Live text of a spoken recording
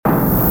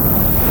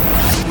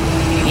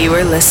You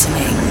are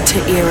listening to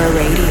ERÀ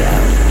Radio.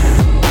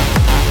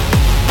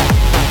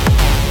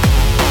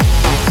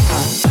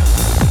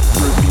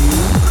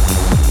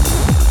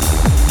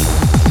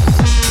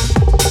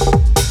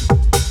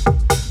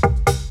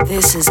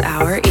 This is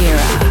our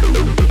era.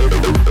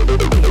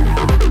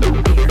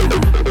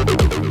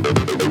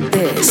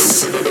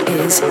 This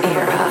is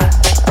ERÀ.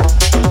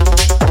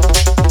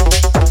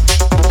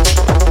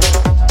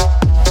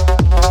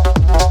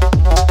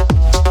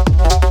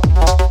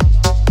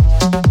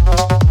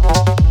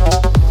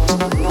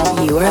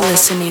 You are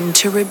listening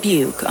to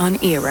Rebūke on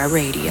ERÀ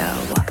Radio.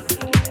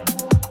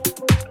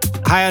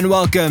 Hi and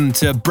welcome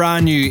to a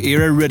brand new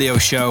ERÀ Radio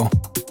show.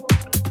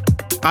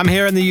 I'm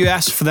here in the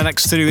US for the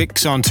next 3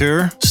 weeks on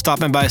tour,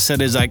 stopping by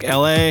cities like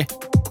LA,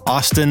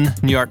 Austin,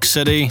 New York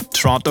City,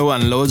 Toronto,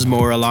 and loads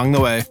more along the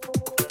way.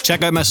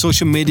 Check out my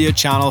social media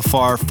channel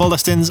for full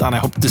listings, and I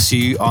hope to see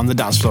you on the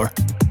dance floor.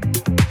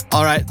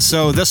 Alright,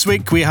 so this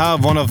week we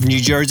have one of New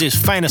Jersey's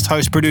finest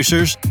house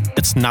producers.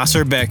 It's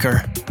Nasser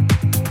Baker.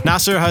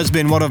 Nasser has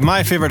been one of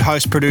my favourite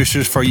house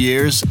producers for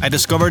years. I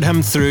discovered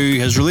him through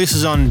his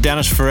releases on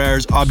Dennis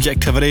Ferrer's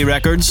Objectivity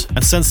Records,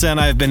 and since then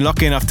I've been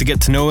lucky enough to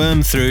get to know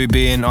him through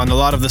being on a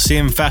lot of the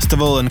same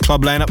festival and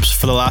club lineups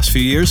for the last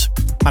few years,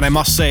 and I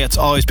must say it's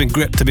always been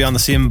great to be on the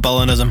same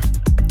billing as him.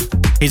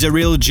 He's a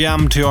real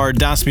gem to our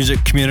dance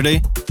music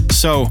community,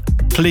 so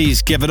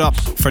please give it up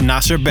for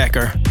Nasser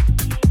Baker.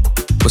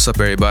 What's up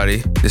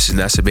everybody, this is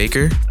Nasser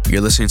Baker.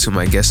 You're listening to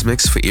my guest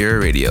mix for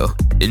ERÀ Radio.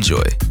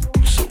 Enjoy.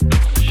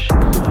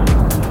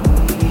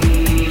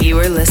 You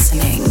are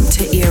listening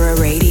to ERÀ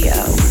Radio.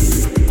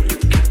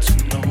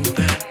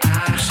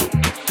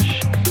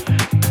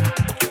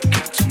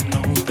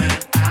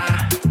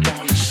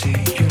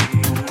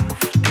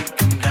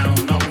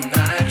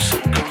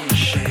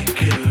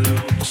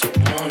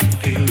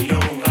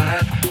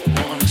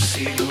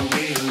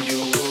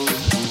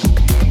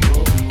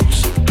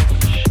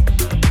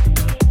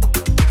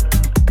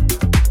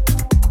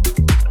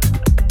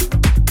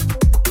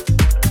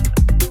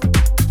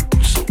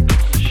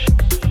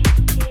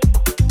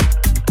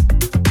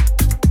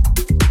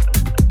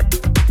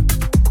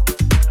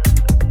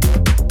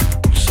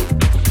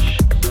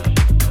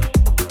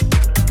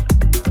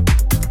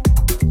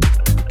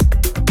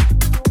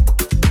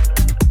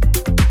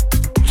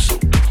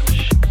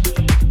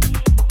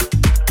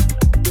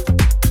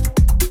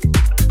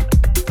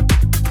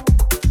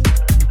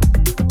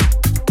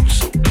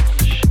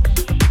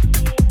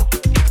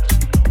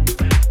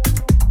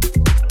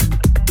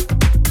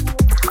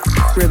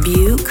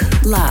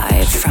 Rebūke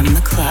live from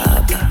the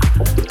club.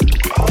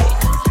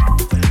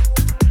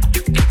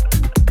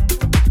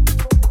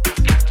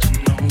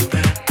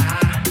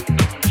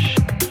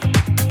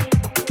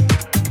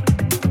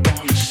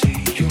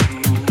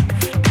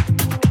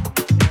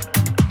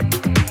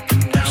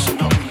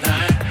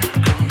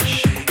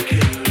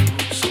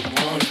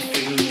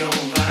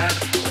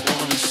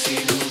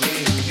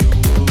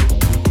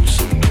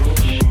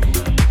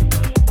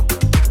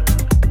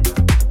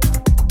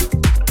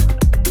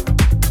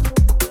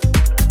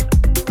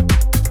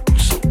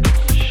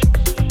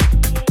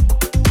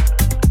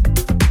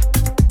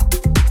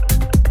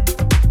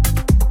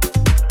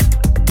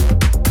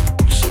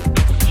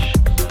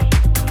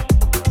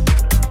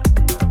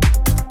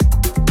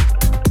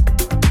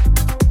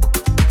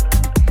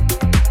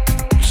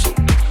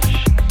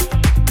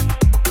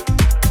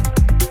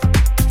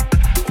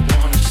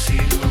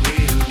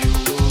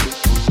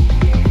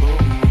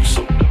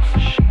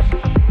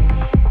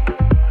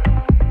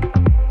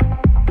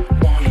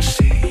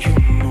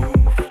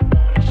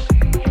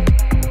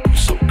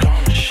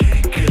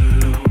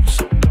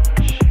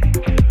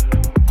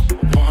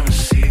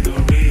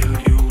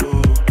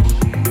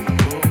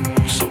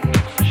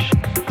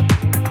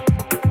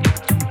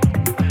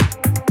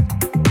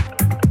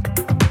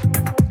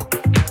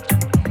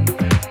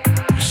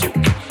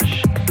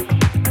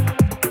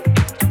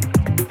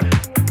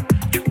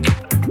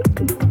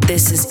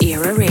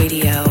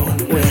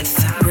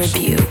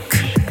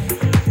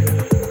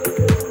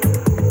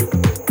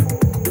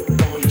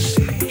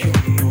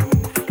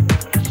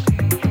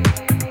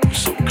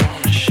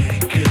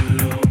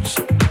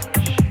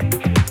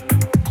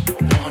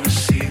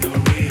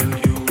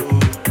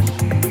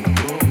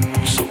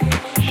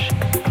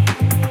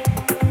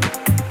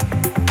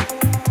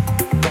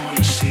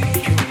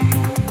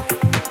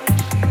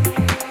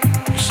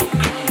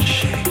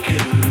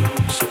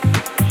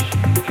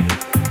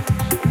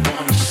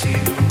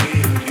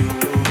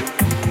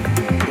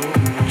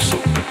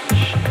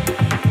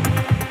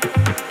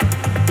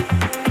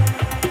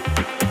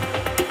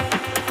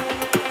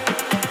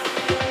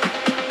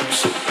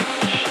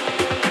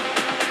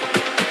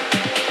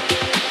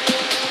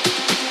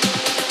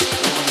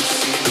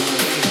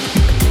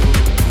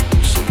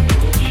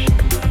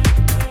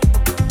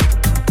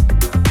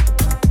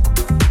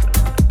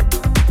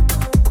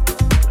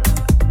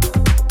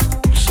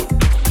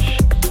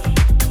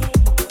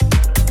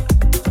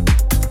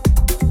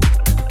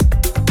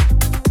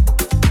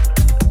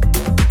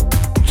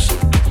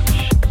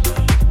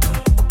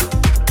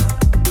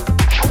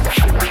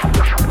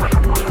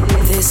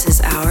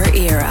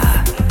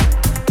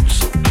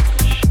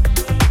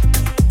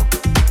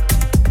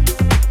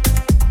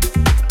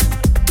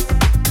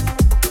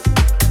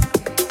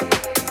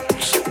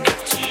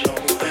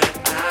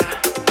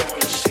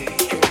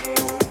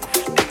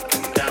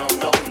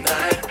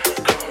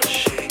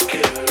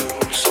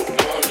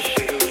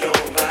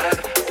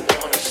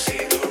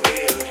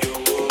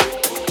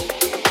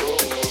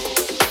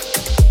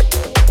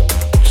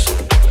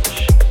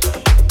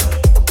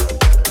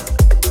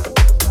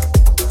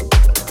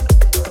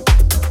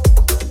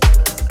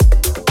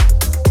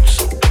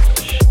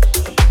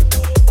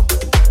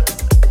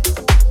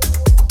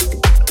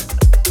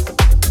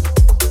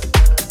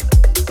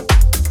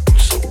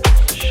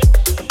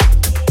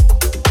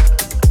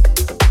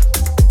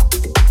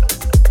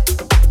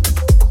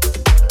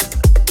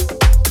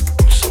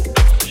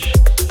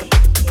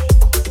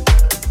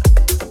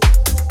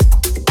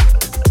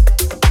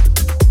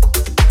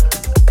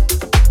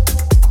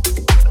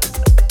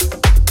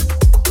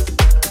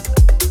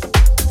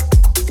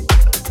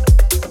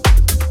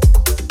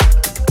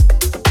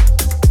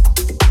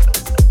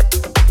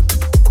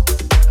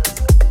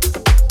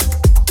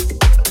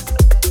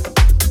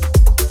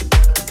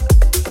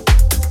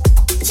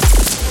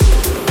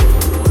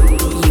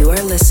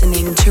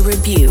 listening to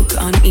Rebūke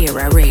on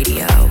ERÀ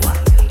Radio.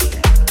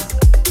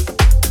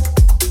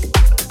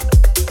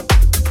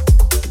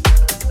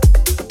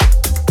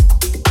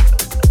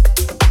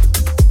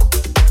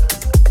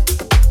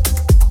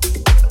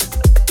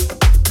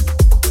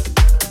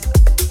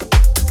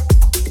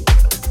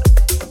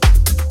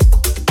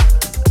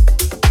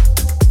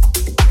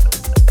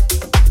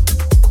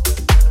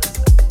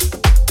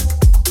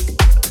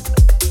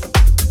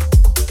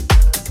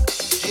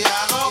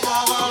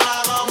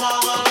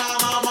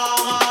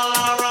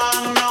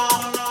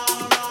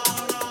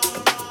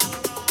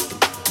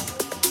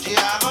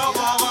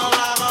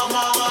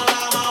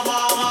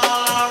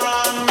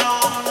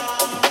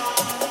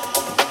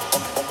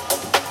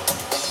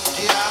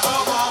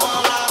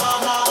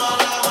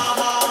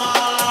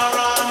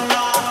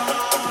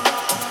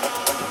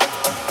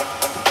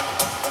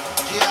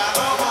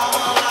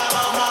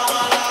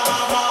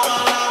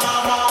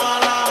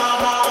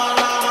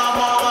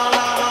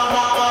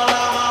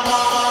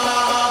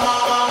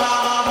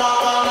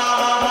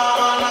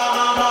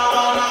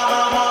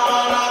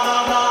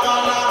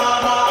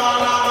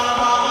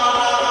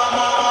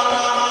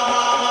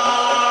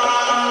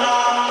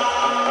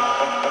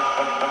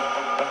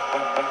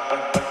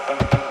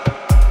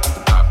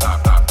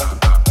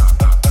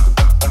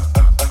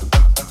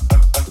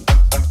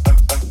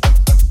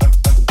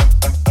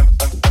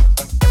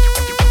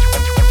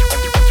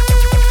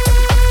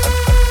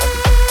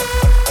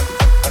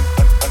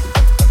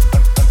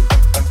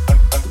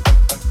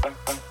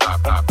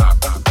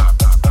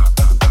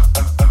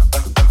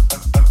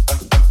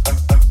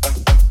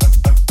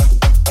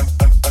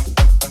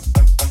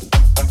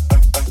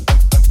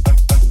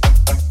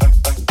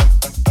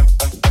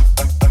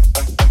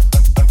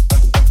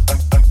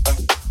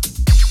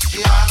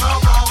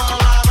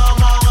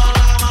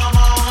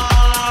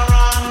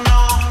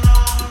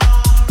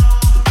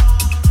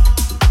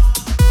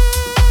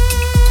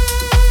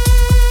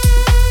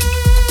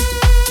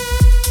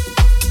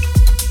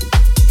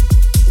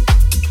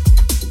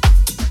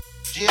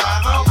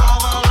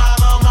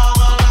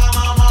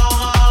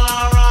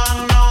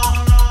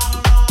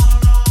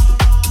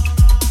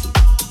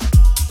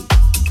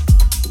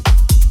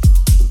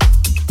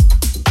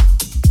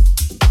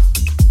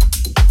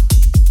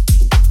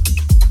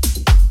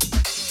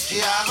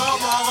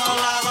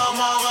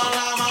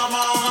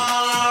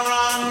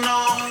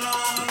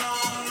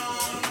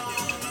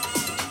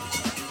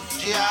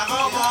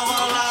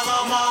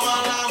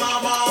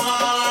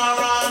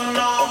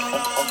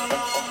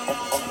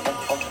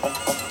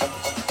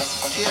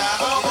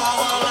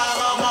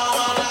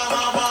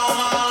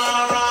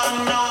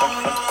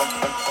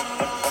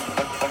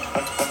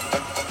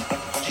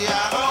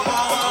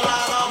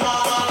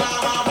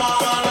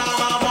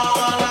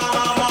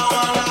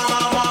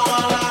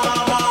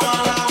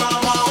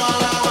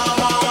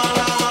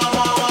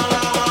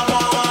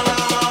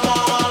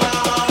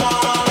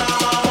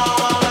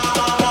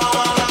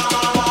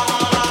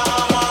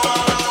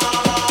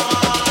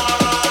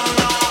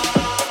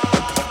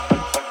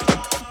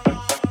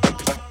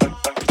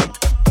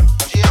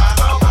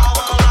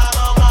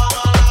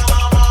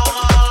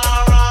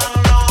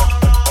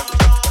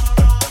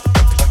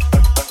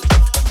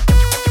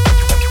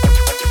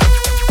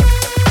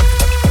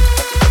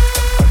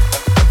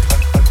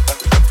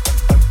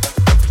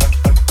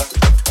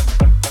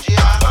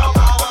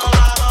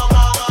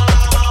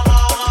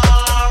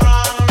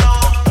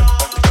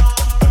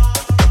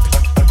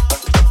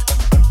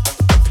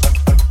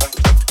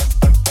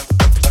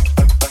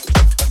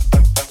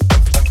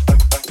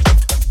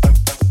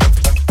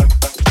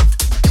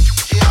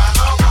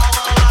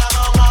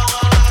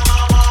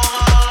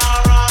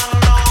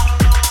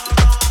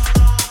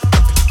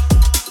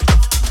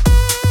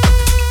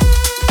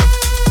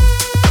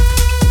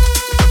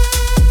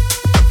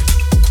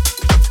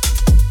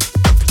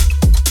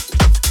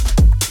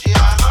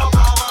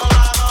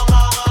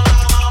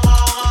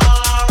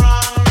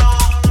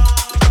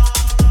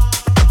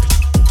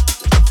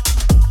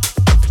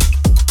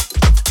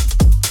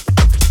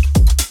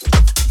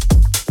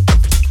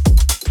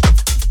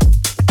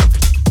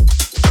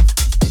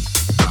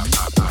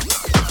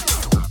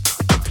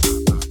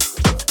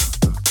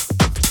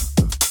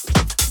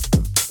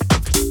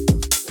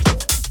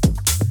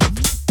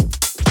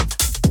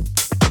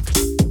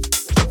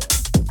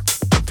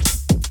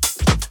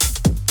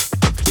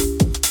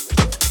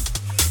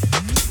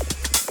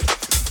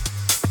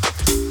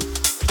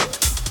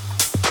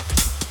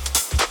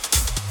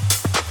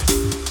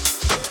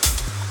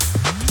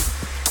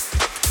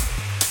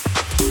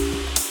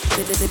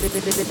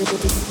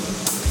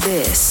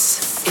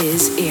 This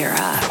is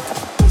ERÀ.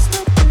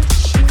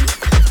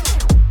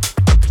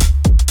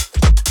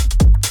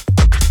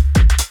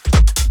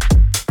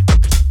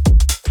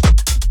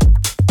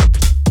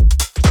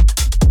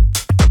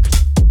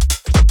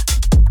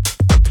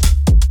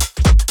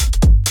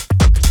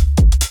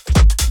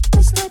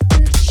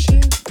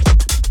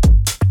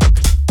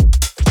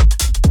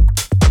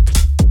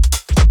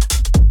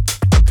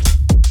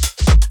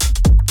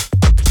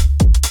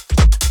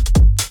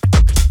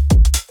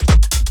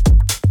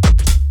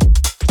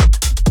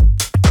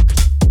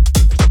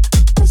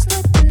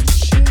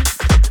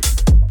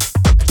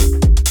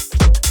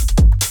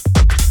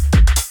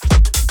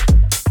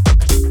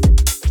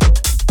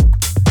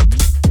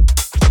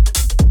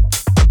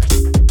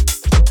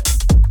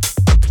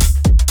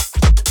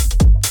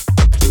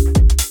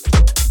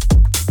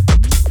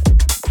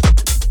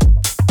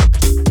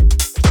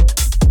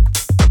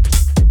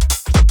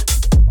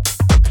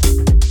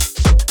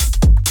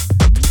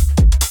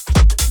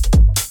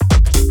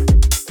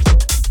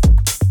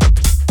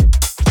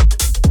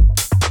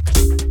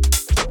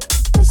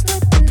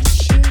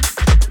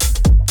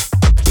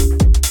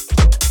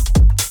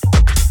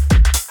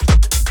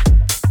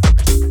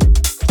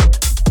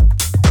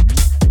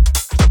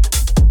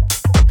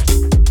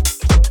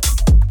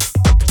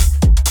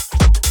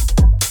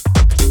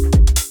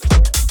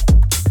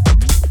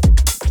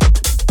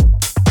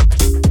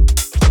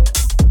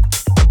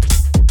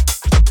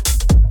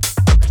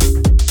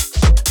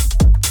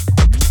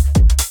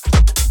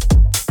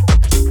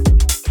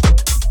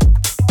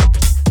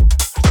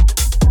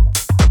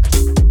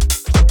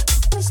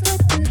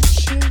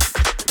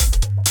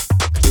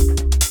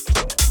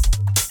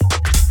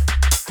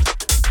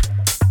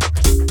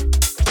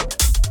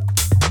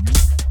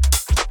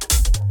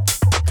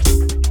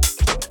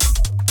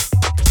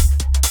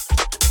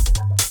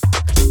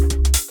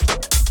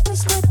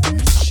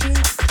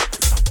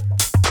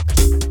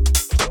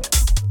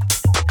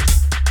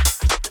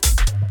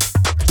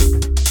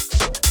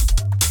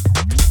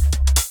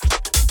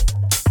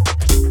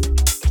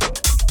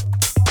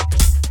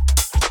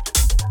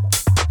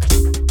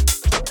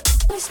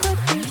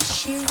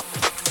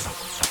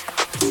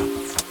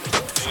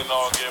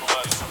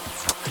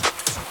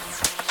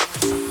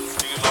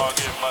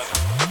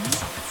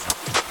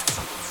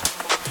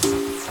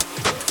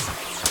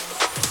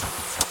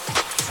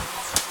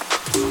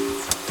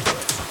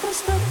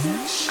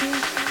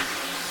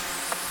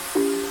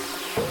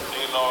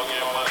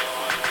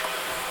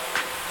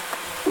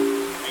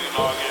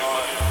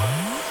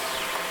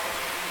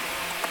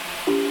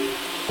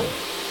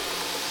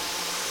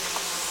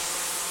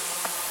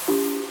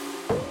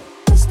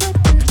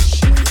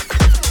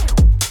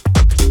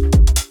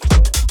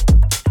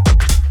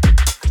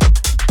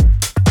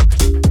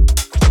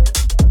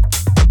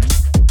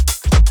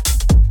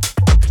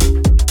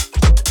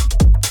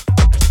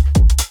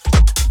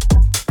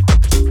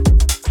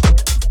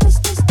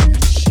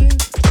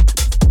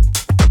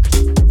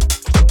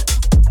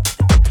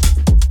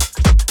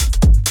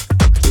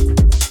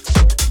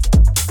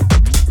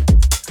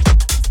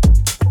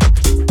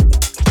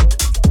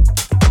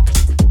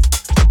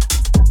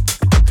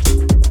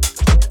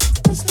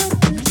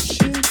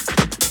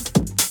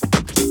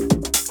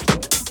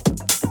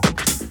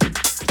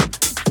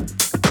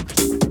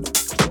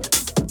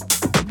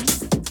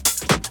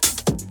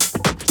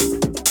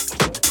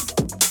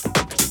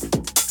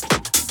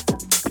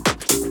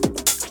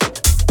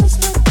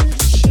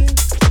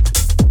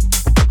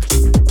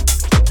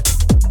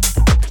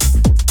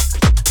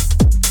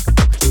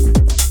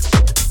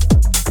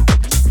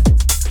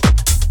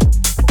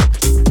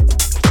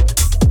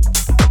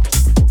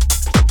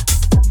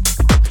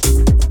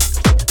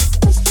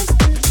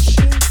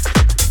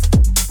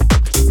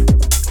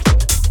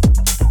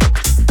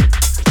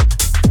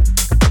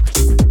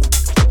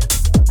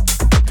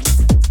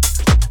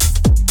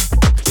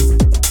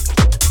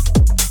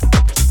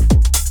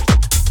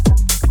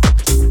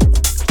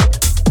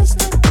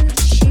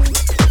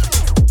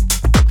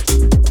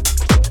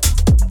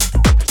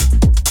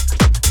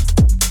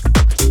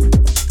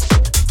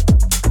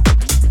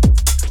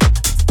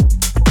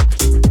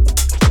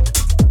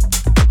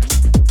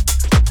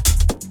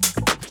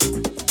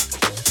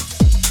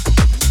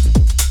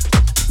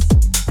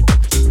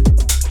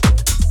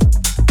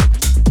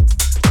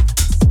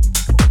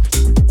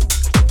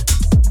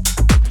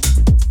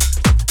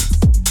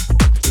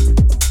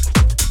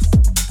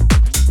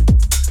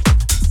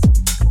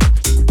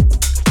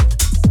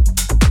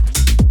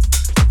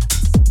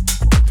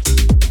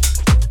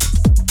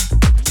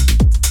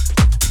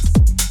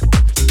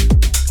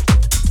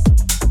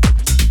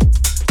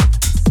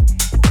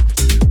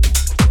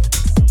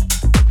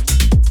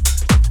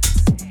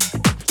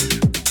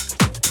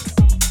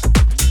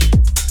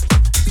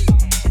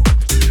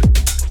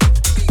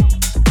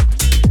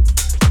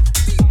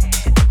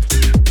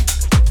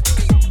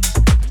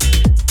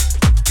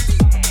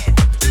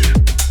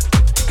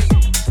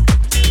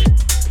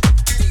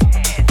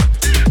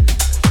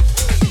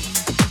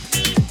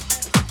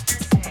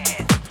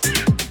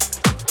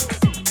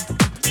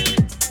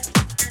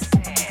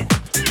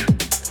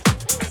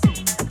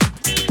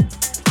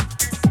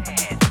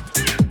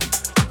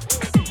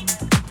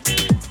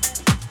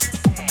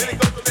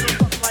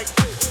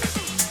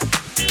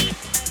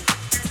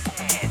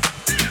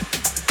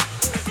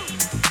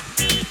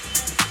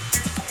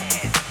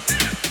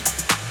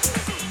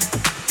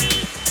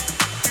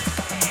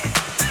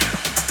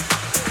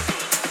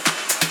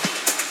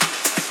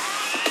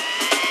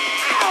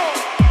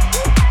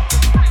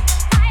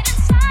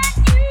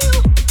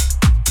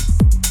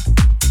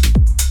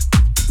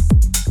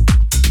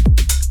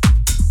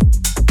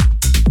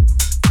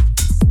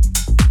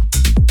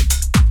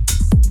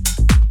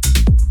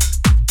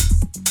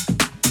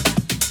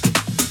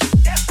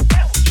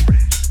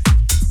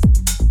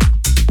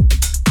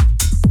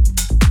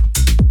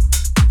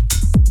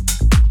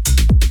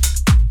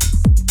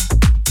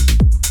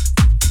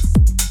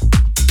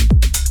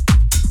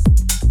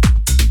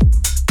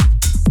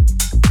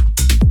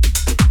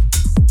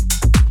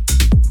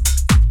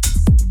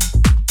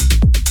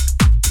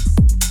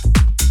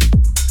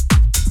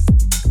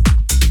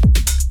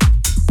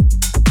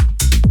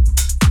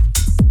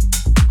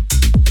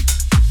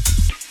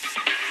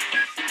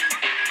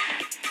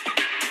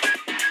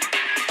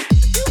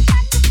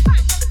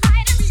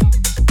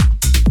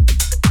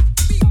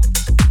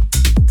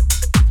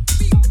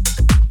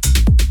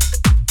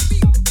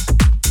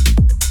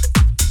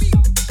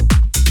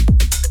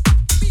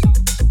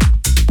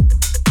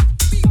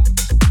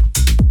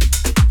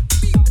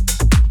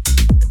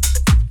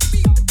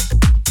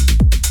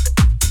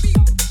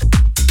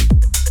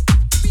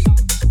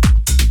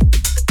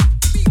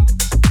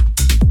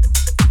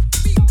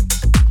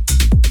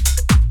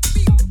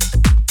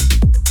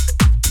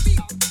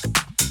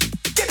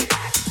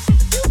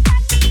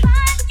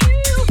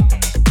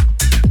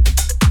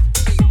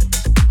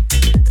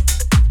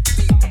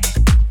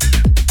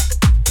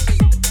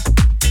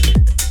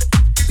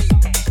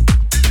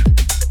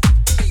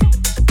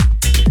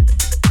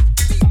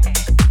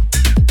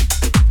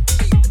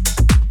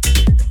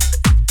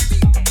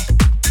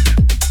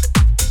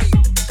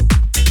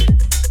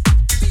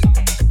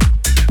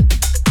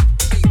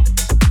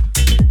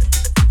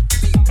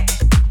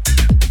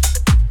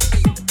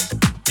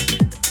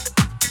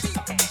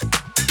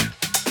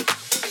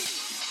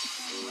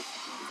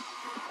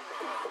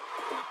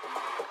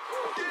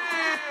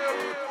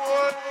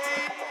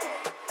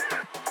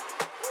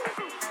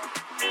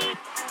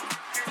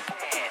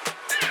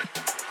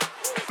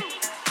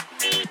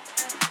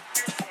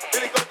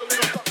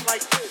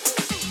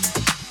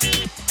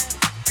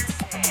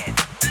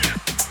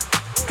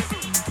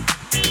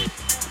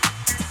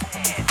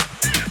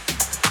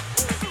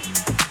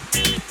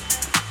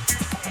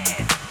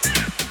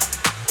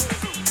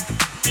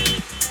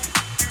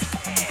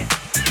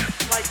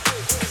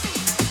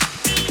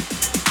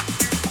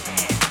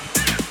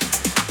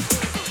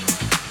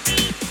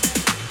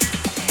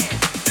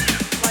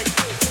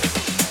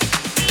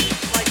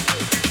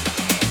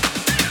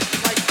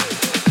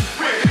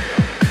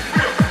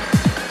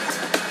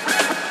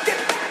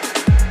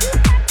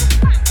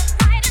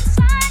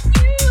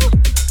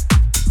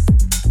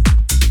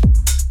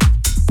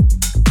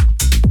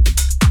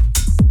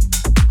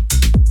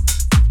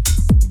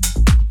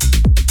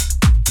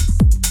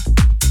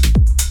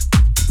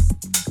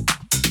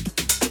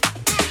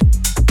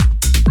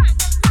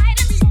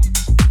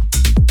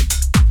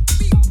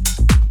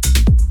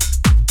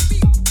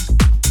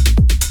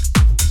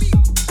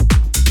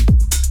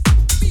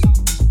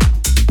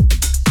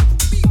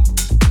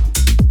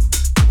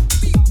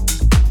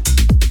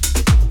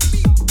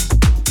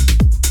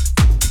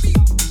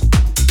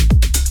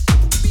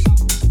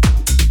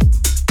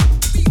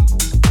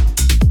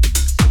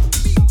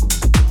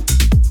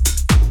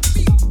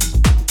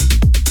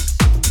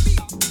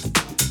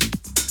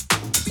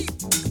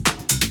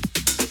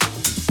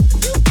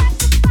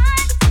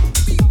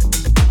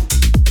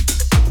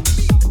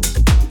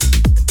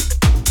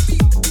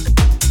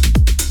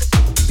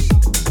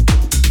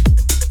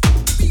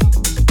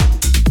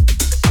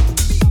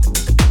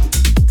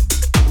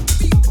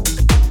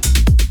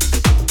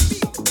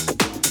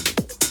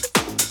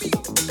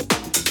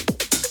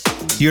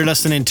 You're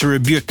listening to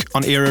Rebūke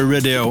on ERÀ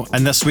Radio,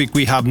 and this week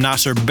we have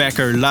Nasser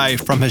Becker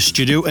live from his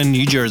studio in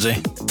New Jersey.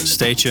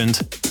 Stay tuned.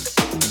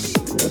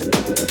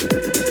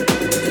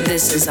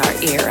 This is our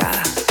era.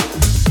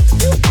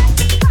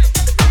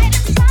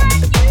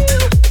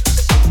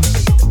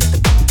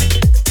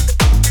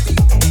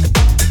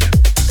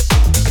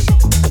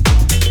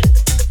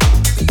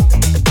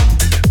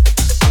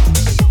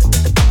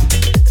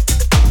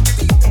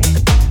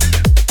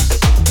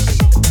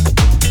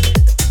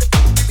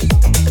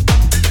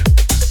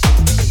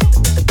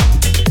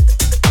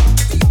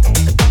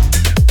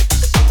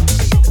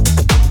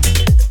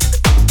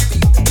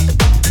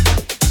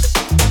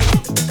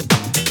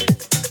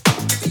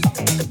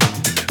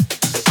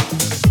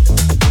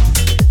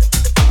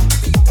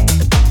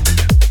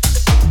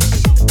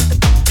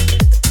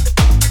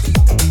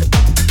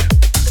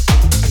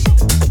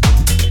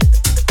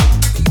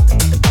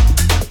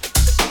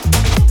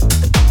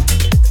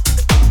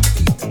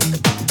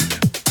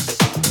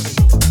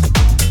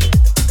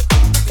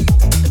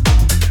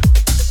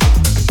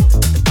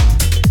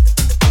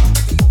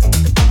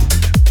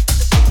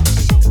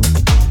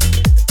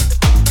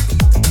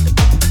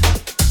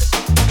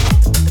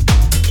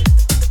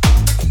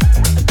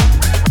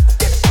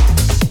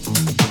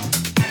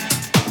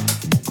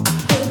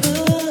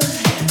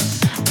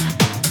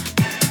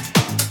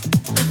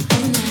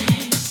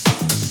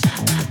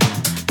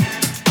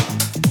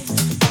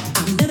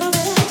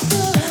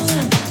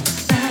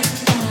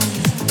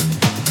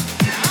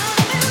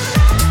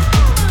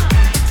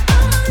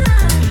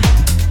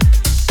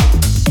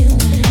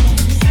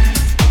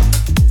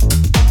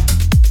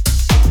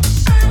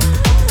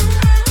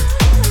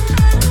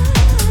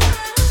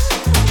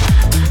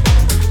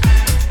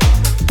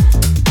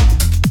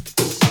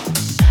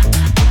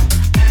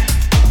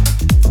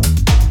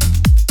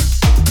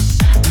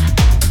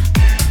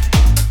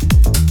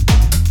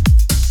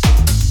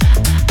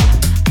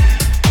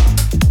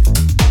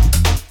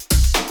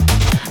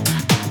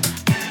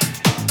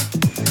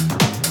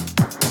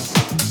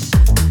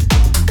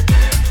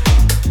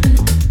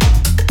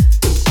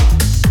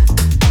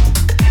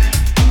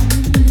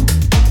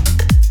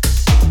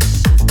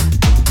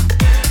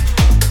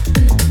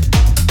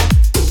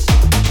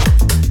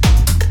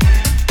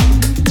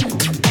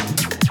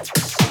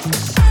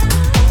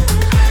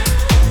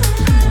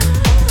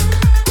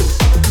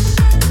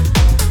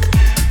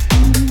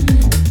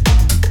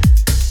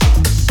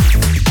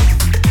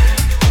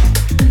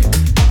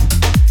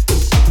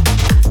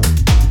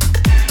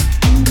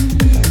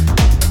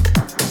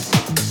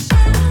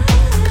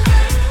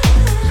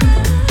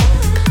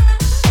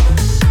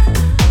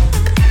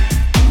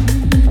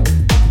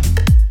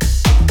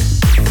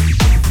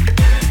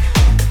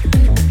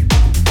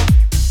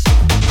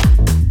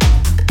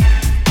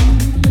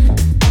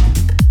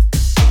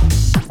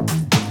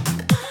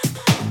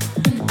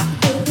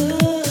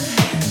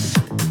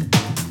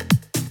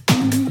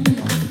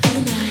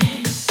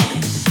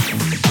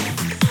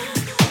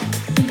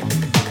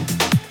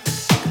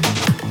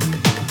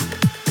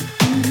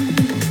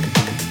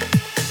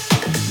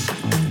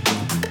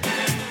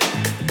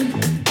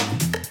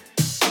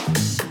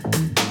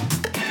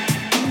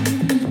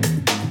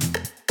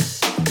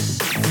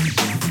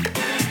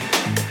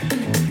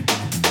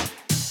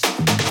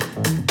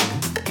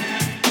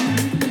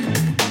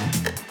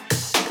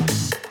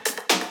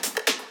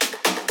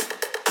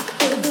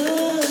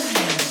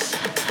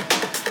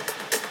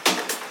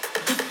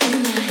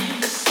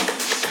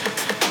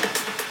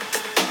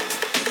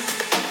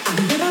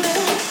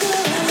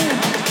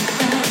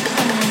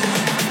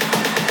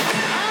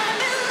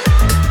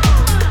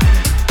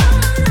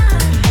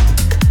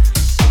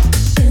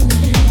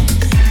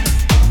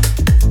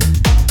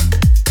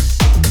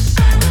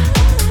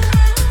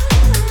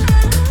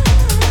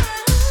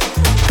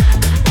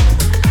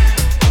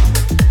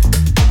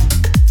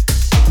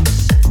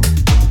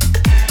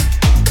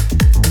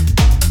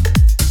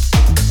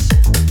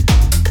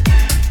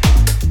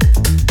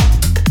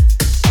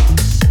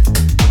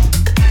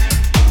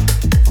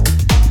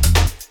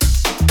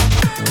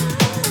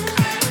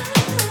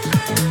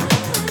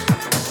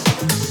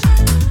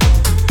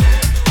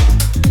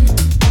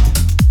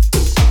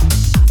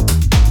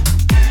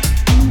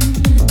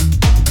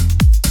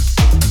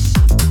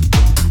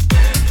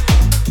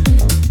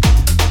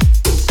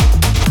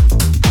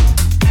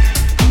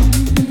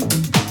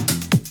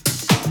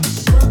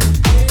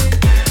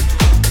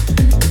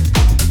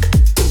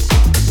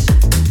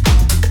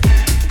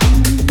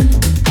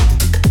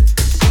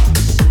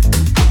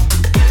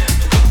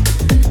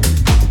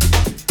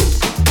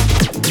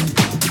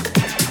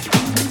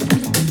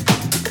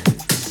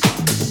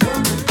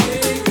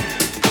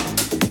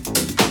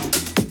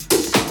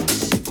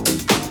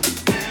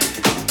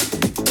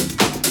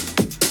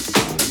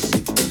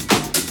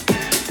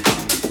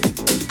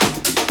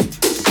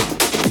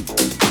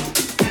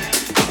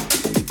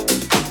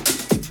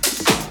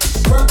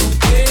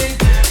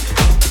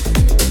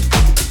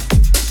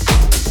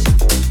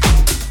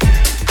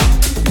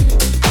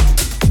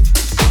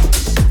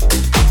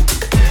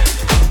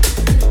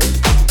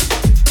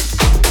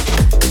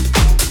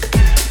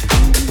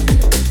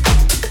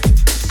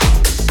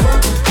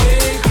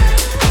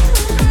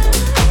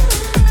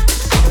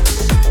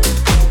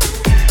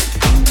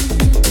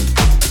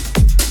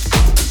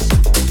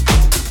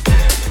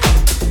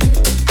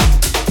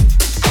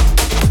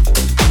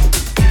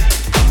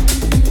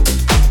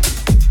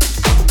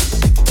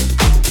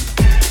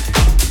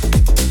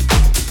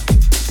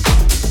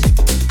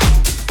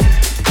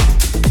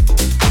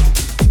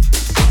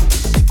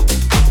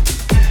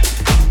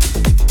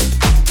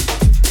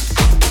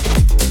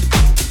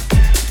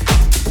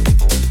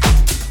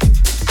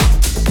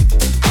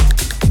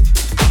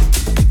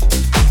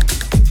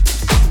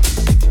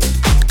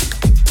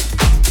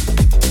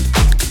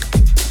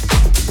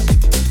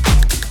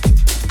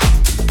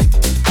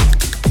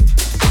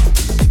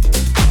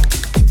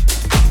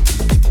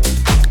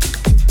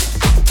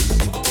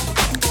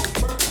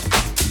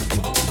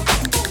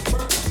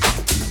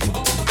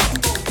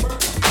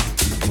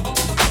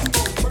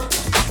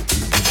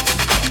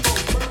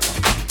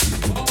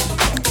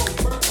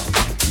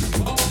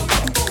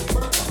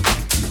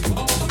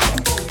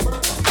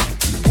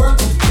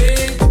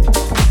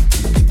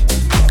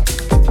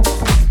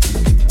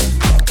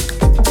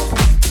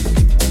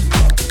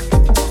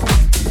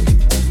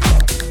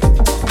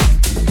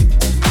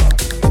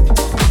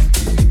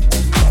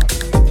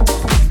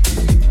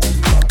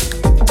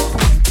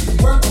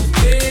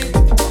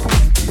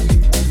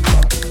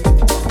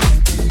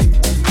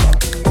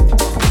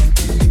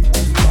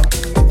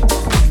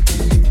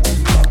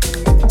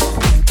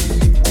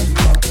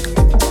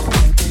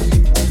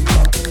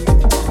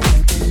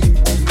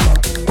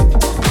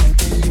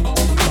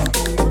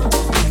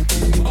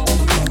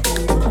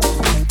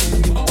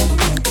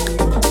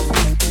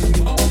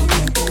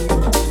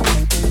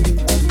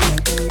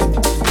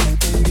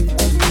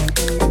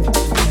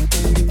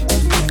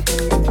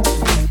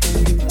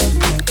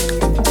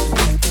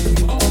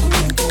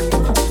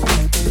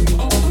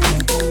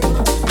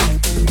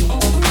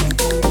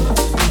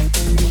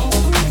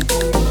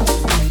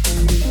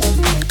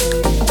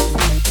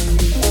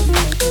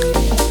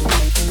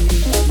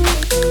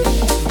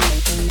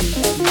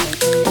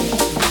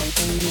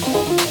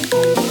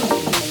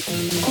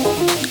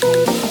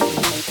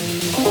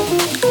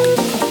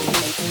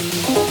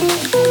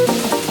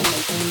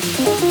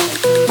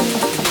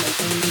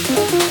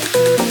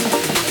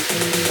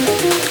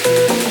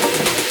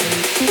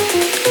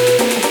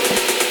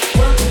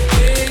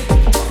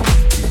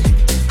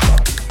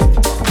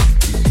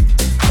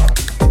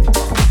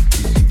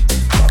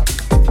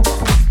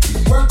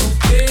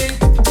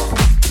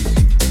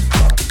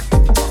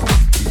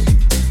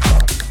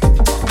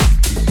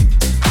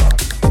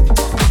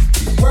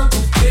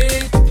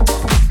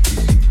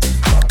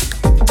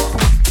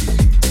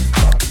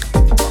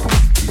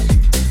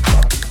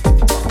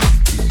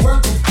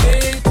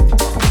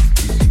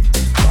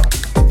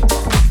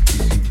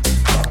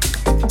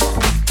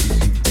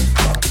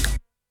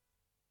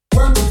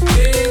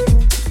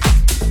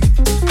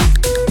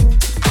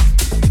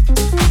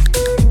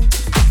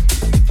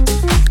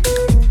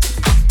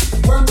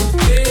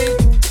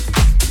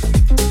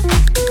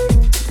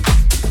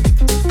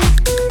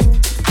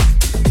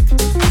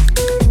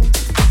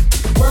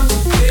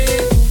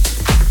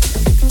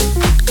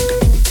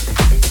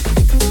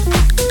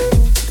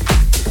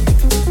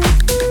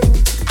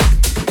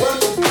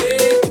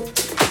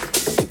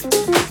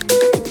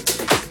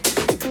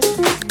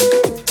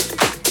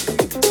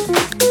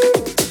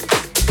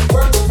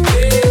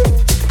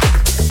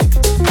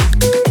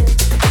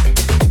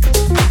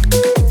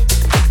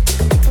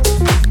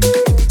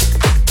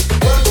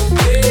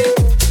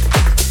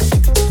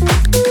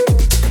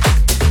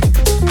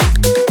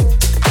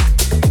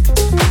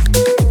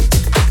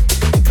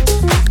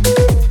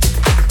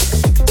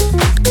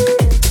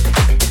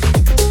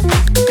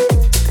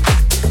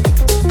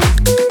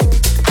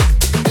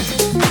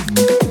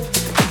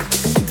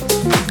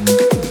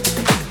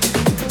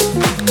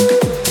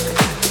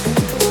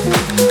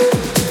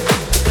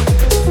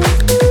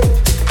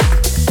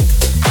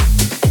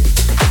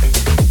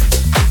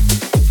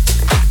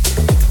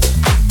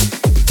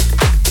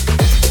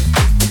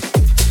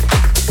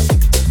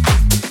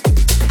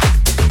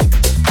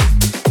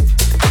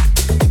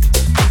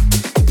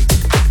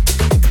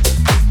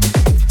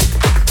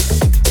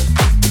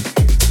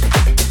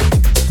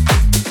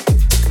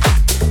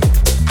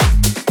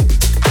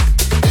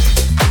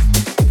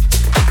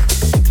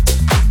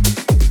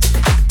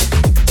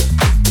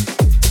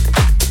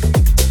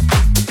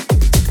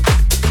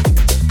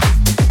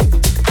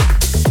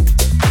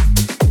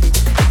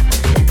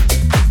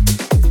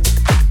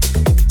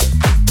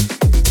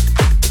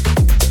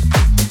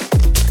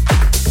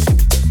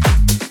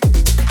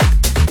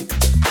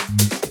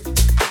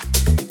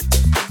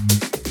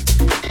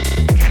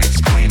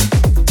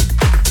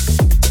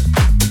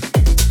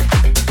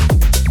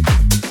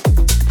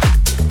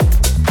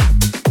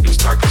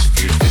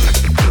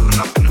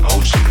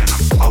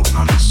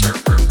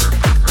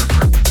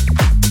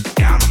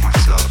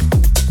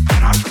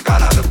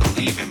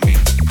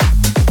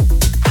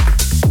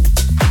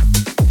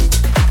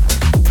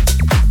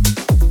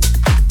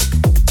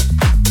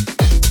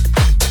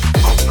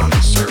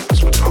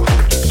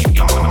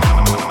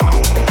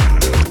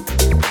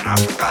 I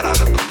forgot how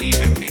to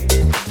believe in me.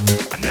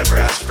 I never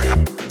asked for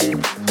help.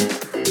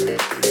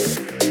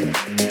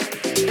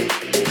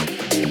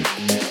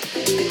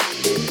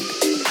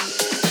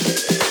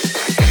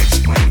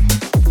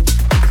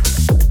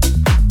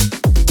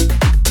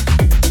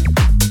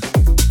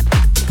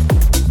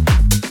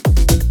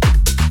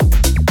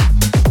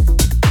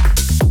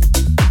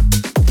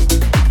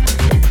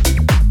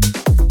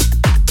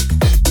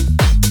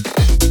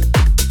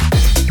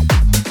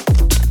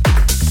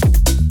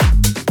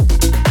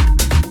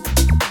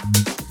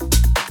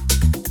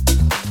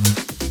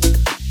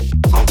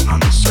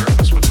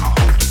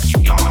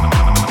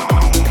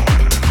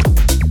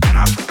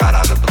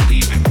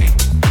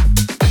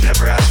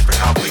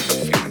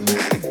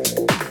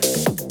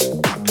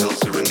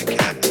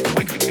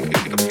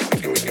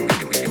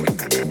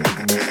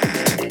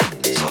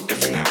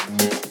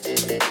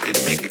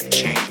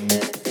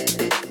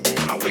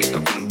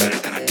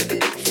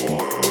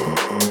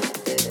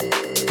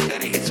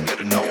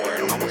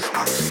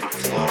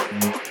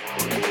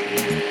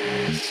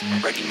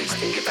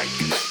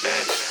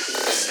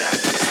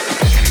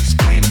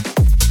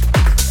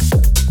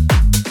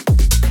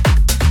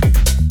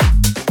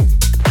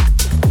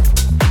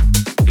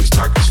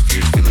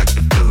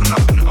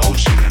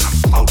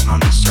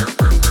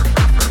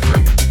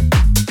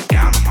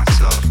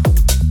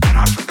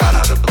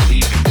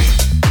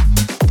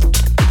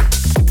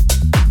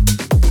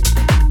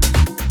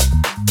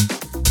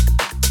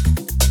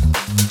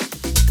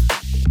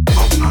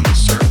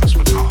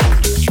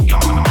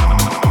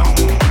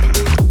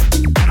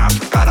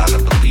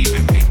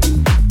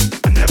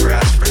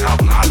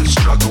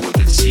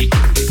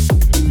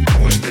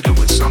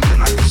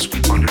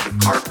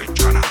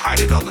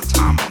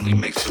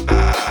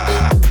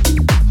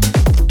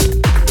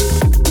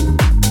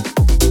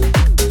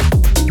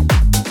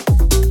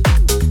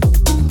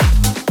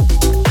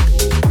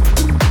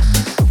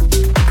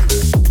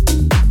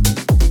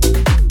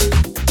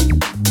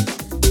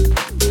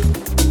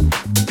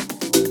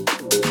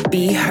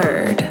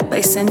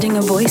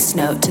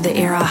 Note to the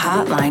ERÀ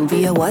hotline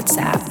via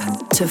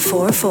WhatsApp to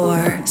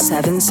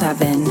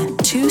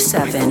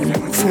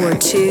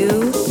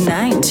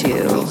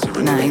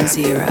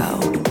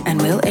 447727429290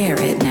 and we'll air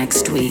it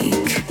next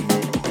week.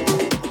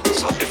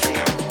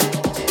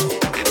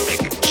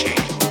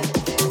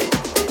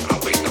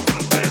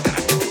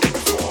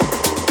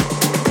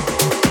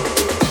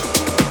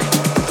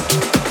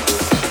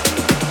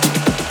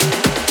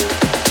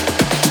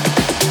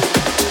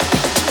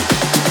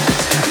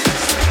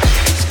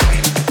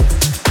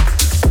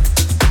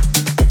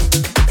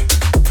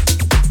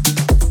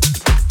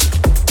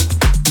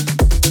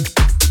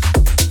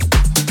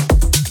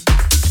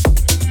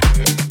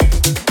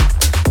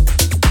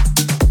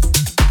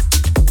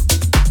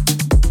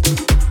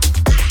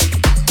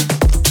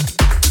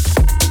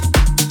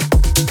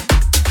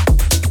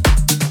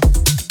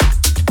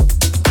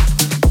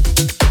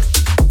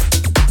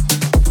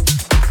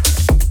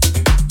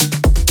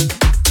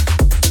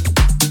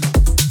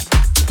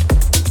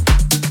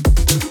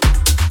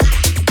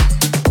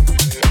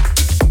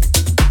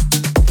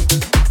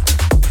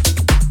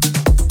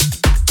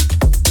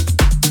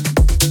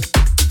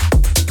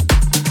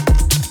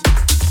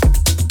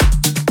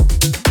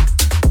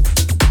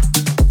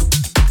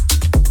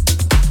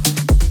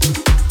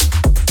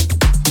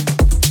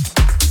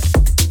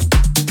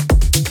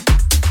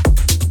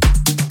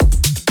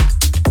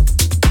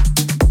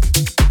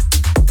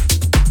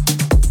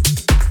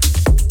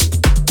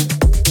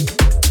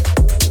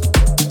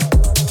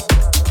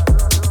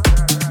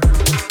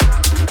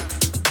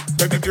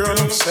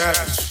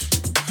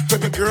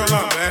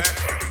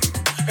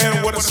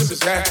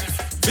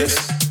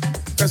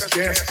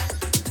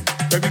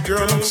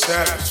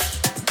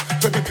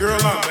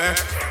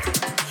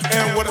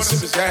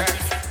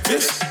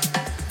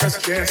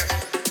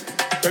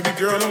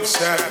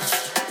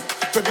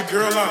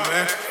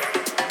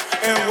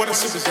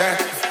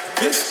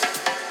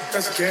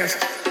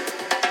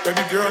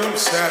 Baby girl, I'm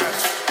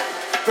savage.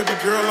 Baby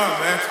girl,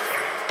 I'm active.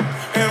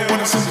 And what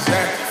I said is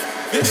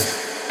active.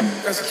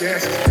 This, that's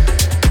gas.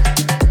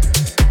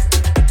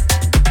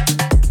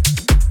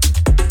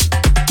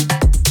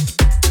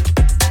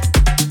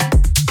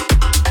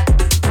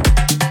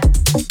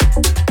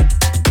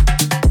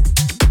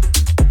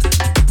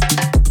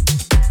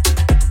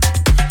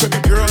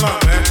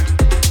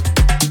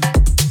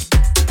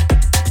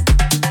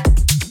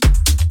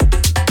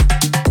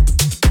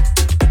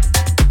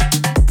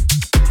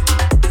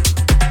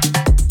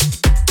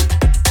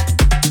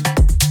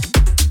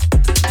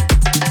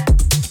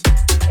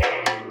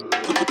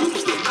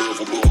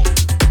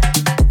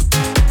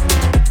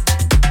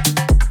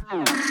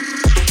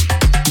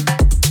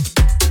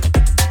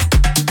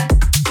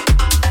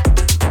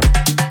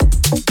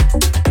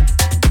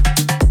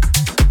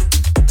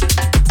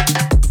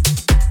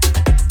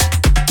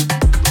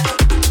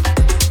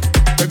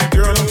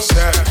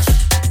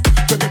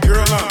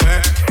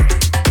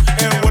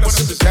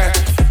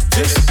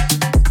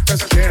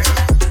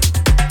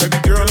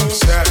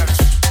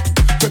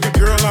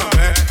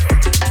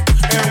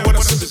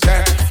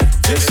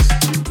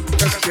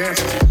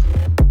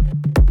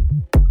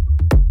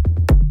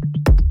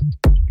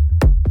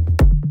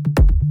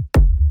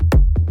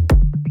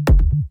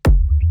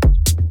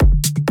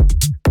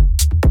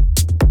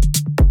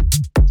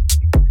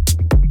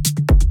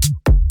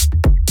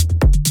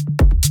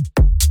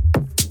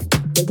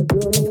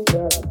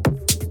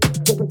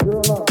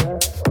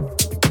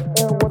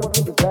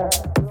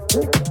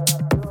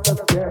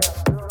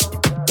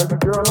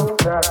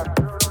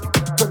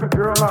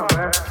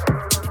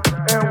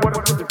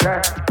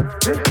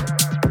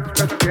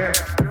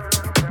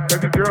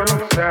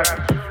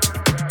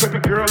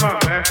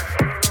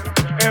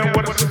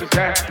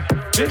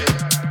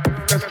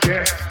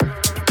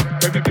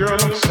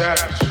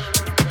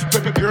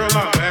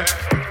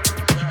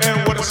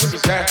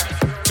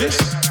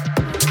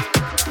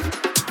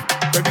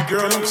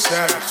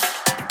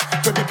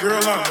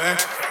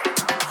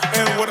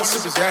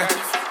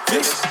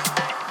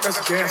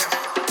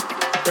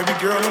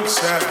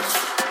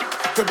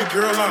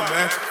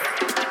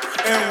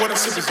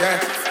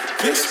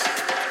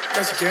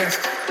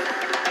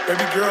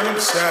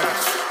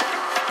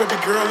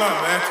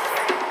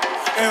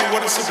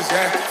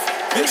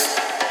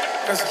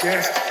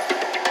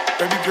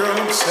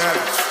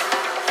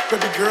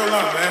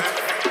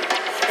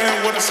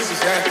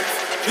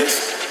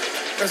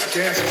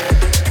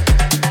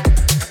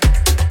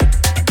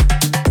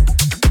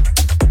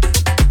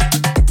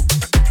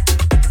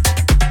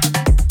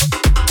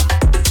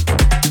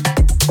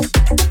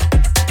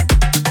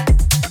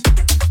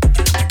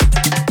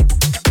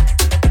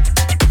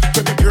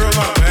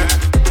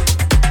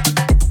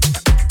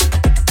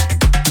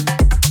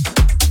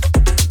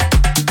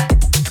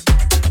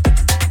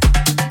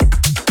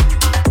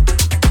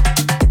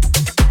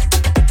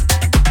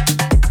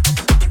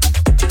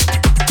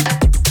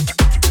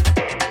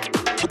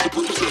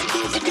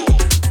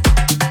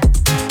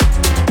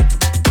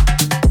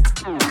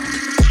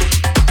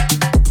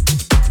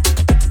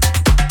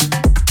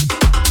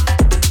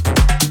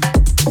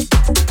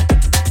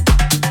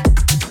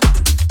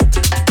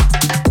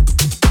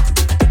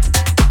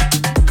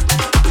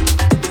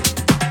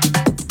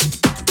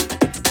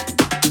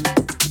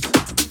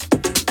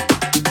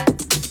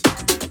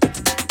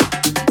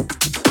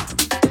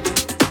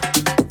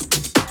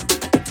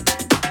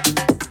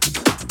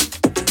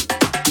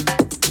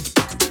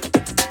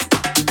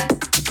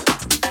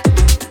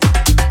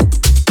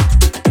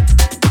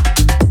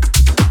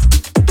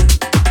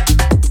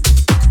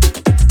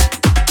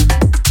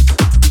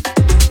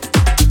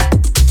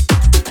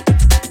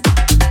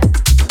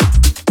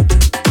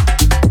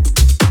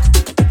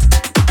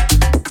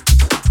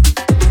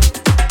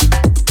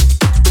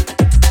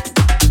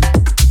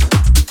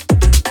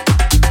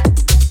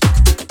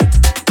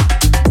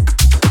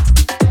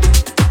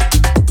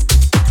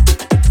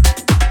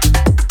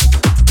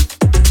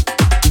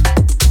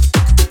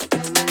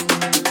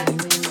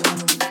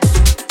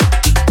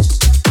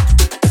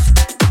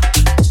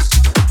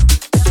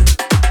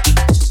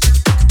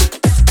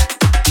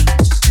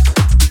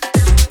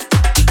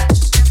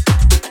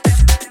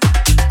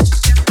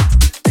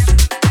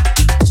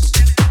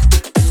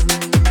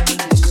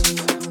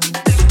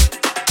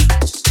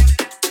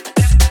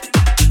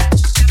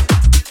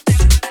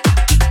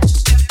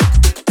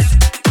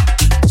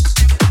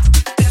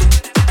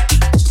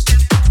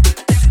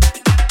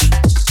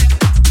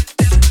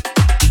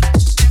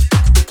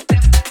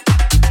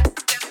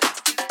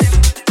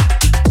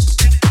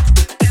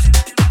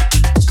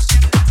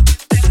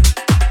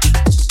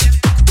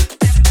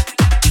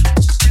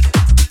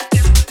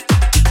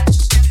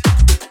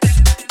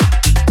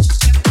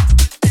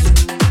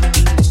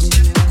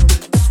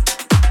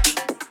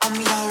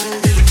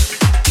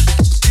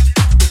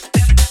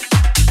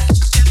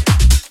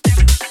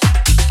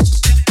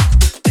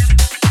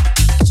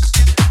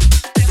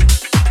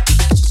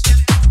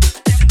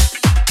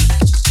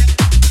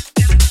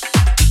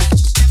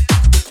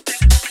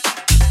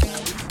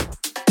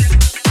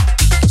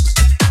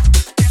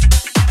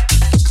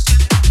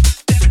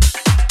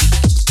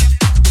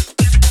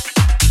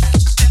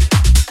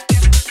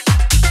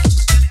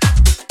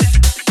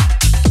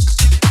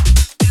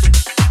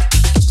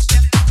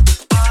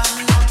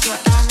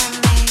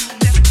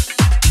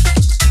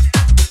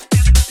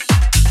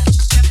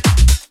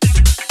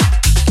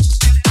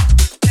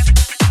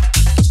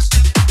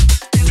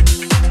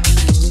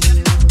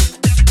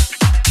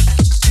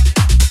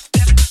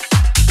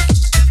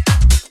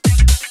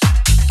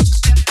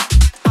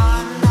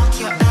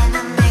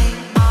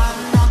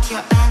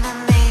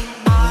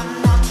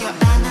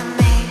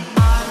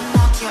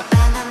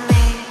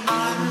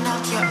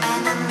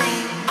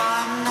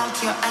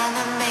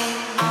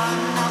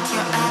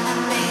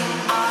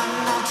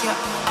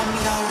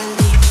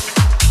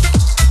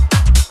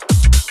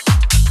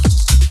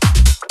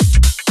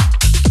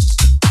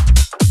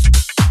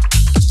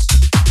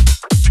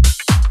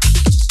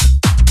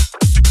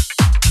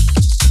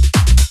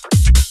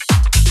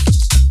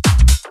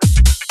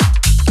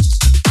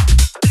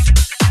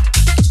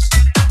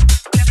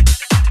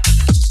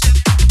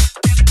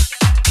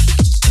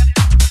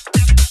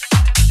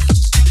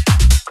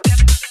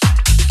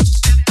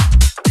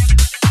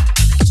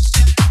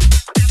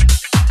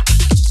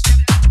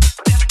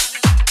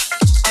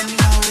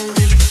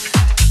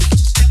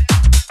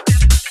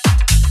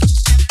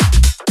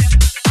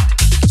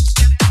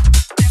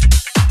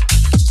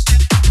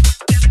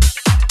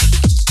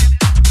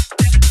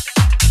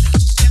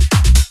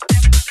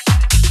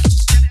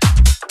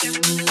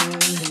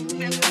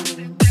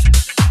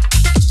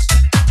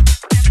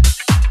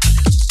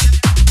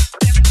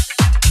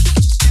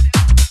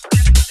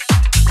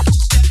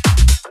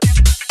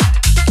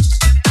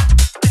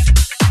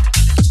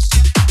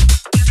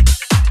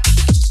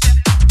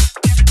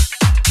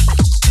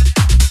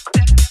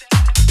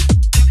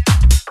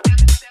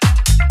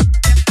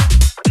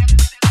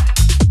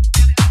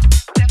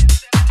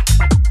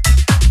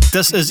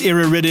 This is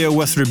ERA Radio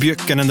with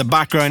Rebūke, and in the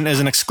background is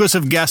an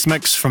exclusive guest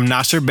mix from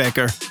Nasser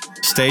Baker.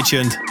 Stay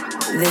tuned.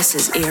 This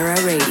is ERA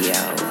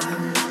Radio.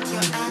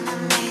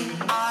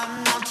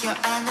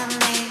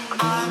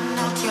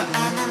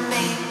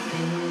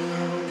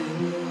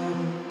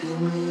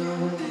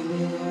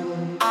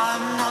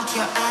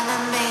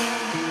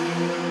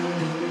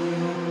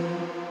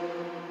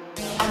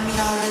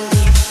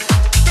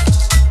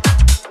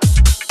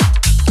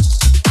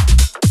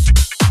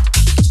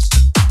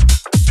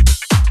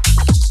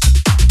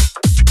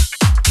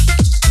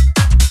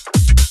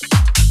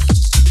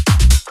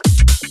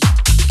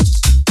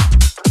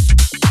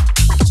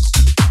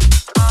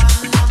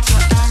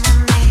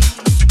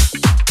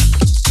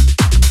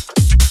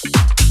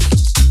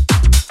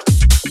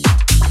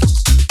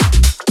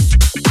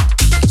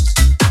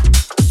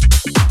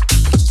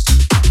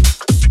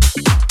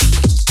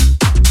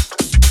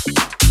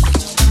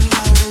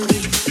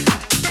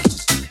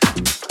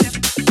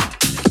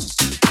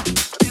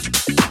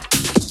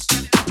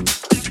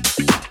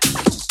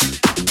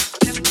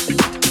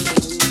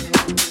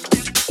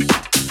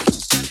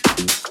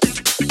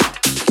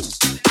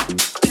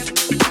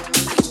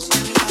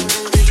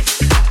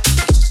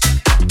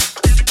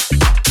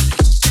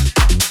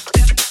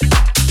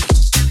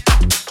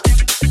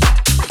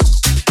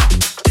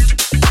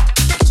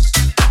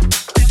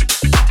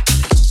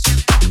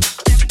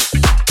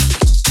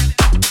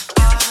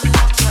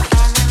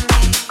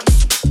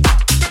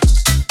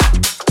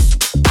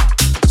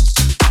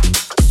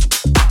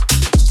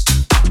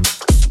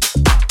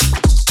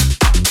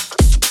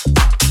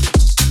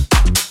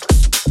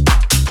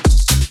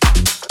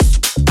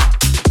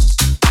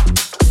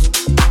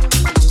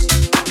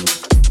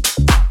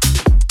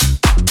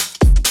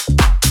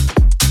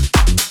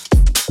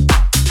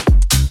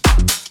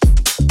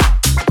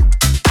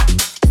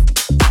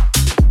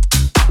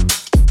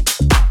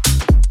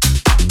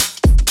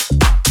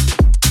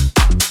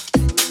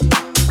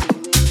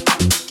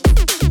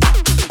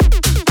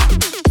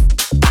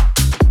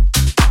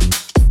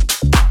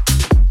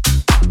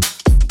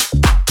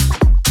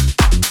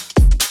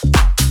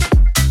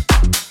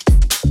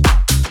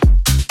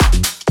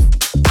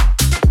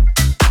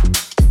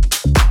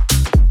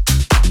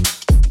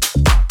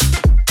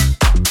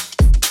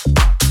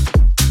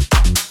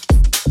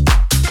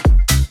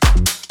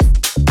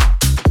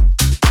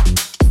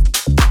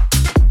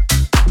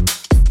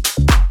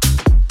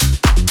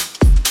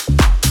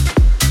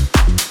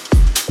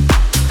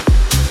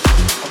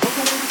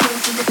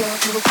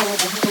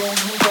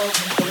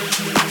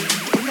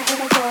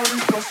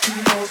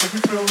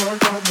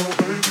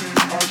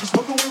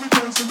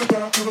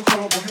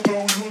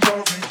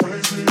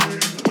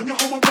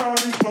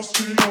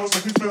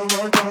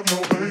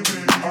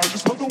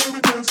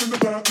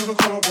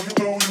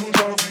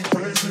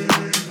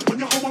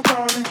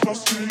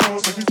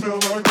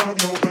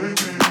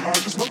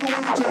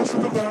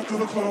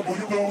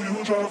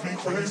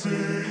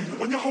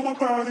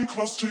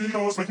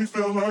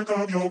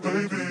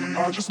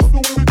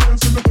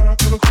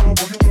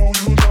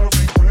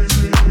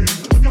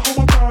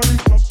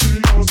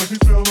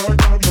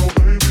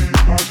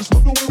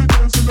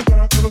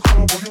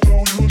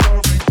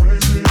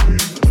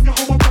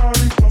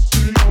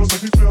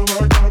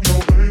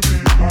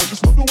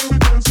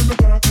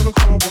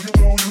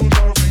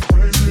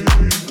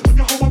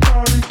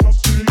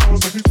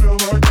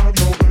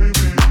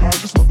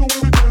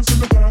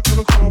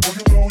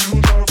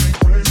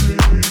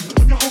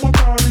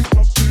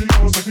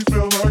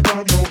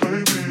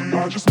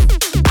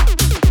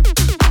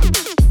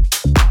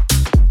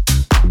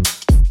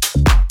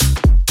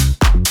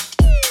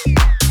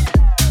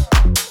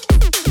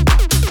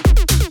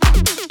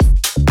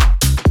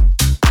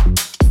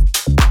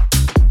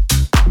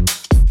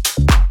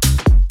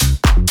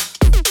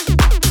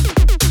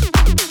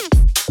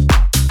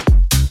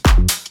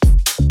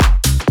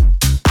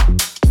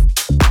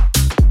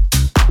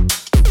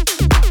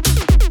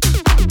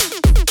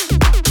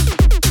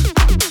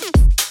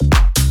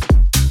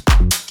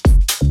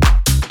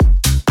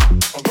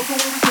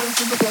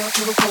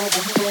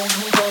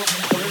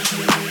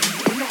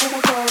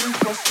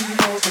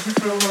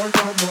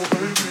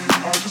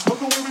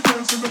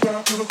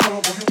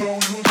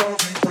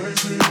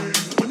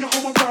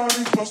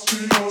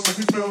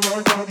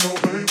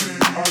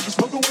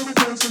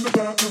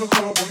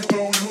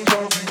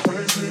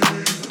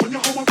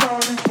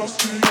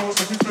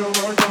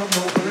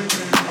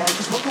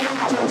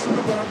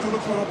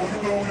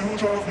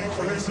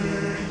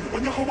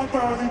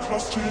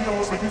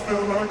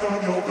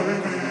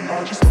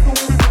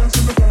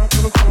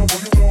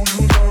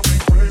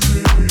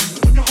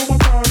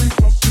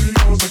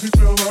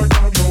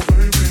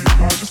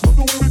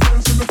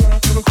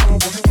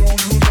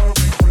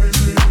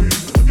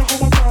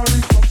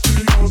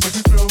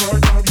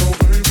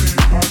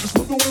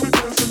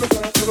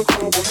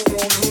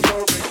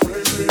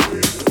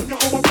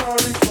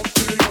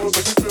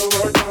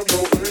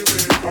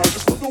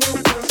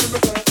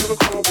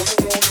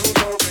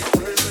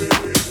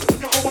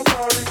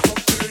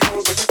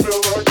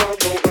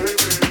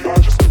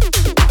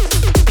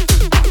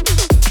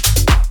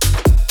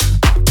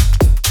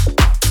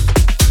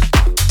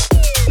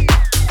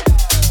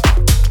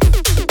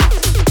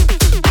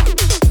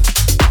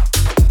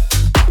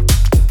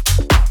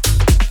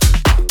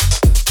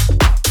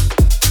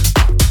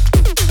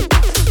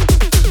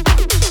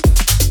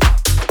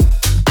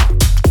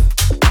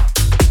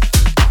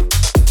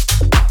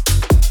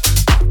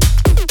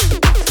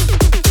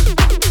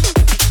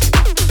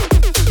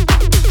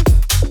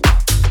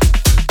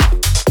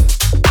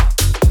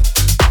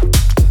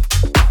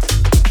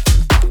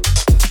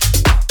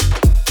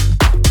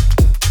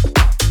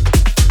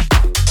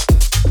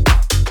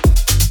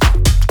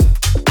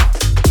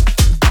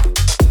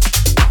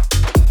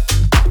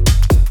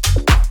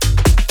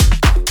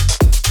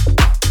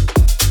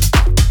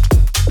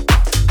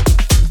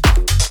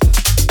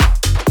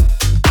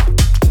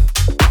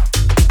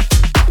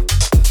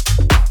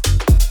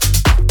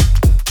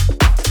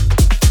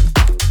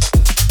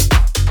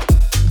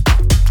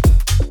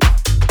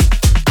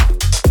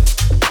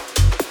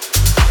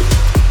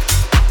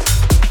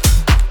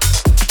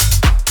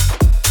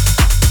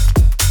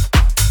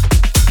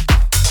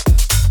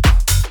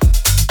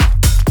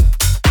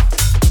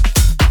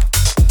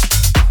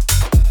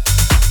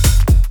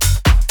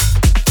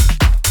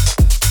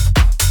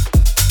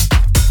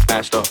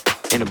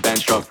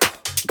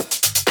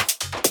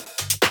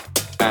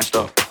 Fast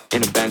up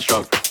in a bench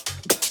truck.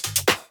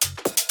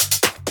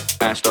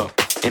 Fast up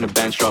in a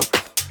bench truck.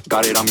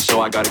 Got it on me,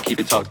 so I gotta keep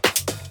it tucked.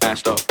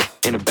 Fast up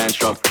in a bench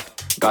truck.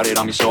 Got it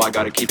on me, so I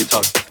gotta keep it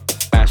tucked.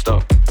 Fast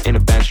up in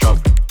a bench truck.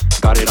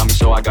 Got it on me,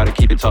 so I gotta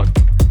keep it tucked.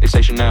 They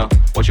say Chanel,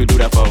 what you do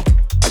that for?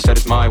 I said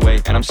it's my way,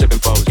 and I'm sipping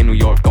foes in New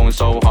York, going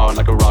so hard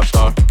like a rock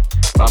star.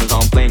 Diamonds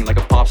on bling like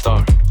a pop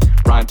star.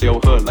 Rhyme through your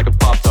hood like a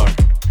pop star.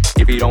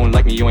 If you don't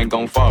like me, you ain't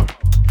going far.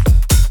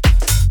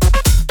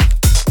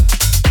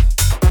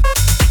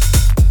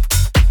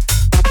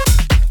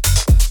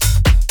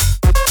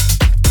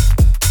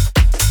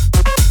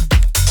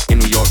 In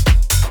New York,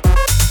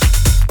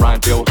 rhyme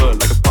through your hood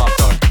like a pop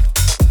star.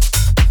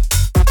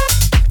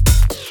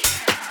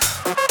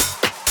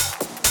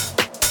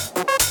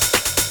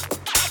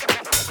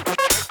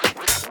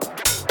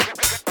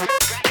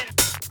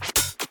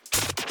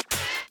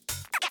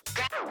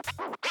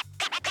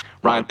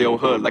 Rhyme through your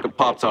hood like a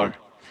Pop-Tart.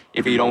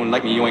 If you don't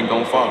like me, you ain't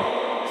going far.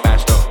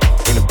 Fast up,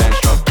 in a bench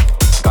truck.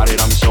 Got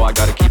it on me, so I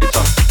gotta keep it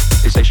tough.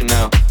 They say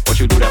Chanel, what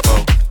you do that for?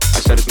 I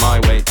said it's my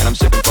way, and I'm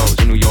sipping foes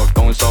in New York,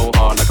 going so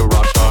hard like a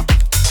rock star.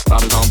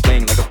 Diamonds on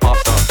bling like a pop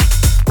star.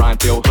 Rhyme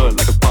through your hood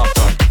like a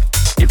Pop-Tart.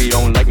 If you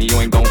don't like me, you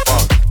ain't going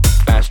far.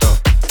 Fast up,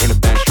 in a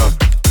bench truck.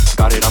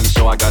 Got it on me,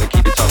 so I gotta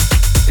keep it tough.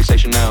 They say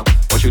Chanel,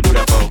 what you do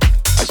that for?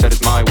 I said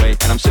it's my way,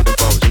 and I'm sipping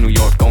foes in New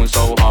York, going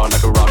so hard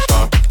like a rock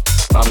star.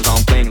 Diamonds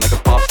on bling like a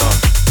pop star.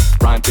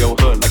 Rhyme through your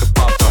hood like a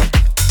pop tart.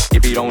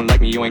 If you don't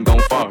like me, you ain't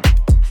going far.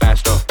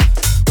 Fast up,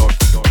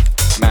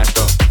 masked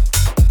up,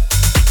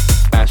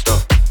 masked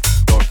up,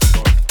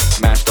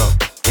 masked up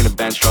in a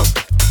bench truck.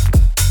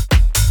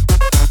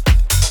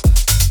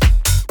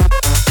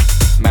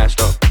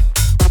 Masked up,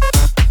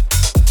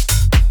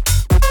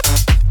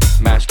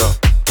 masked up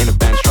in a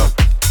bench truck.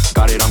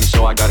 Got it on me,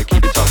 so I gotta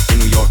keep it tough in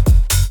New York.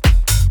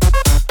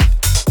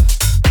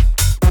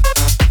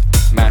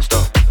 Masked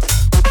up.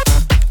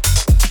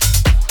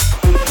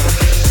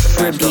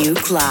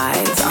 Rebūke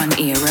live on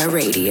ERÀ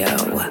Radio.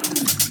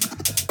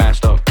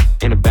 Fast up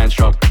in a bench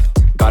truck.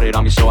 Got it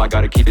on me, so I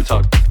gotta keep it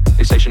tucked.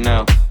 They say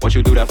Chanel, what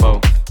you do that for?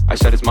 I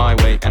said it's my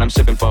way, and I'm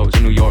sipping foes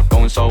in New York,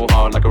 going so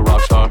hard like a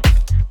rock star.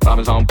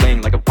 Diamonds on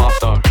bling like a pop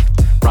star.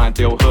 Rhyme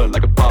through your hood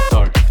like a pop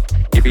tart.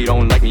 If you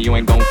don't like me, you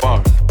ain't going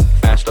far.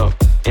 Fast up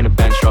in a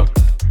bench truck.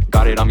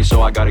 Got it on me,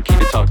 so I gotta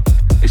keep it tucked.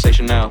 They say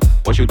Chanel,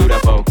 what you do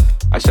that for?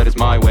 I said it's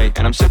my way,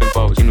 and I'm sipping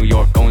foes in New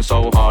York, going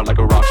so hard like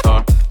a rock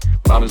star.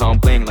 Diamonds on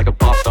bling like a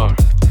pop star.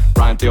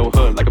 Rhyme through your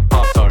hood like a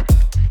pop tart.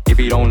 If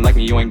you don't like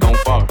me, you ain't going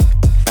far.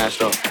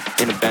 Fast up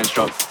in a bench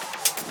truck.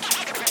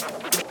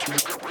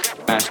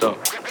 Fast up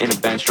in a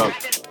bench truck.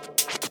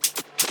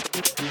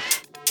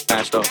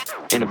 Fast up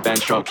in a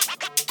bench truck.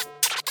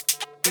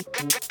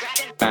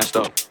 Fast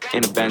up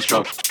in a bench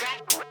truck.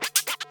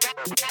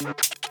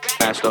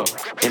 Fast up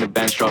in a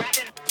bench truck.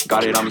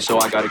 Got it on me, so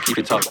I gotta keep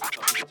it tucked.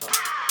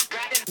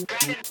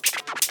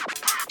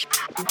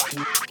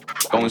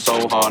 Going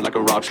so hard like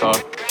a rock star.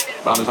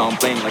 Diamonds on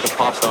bling like a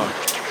pop star.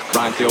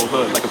 Rhyme through your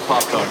hood like a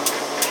pop tart.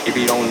 If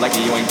you don't like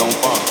me, you ain't going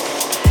far.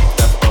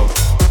 Step up,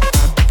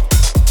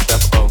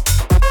 step up,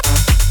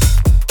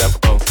 step up, step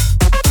up,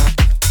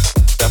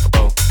 step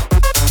up,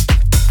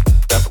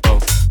 step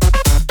up, step up,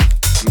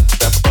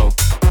 step up.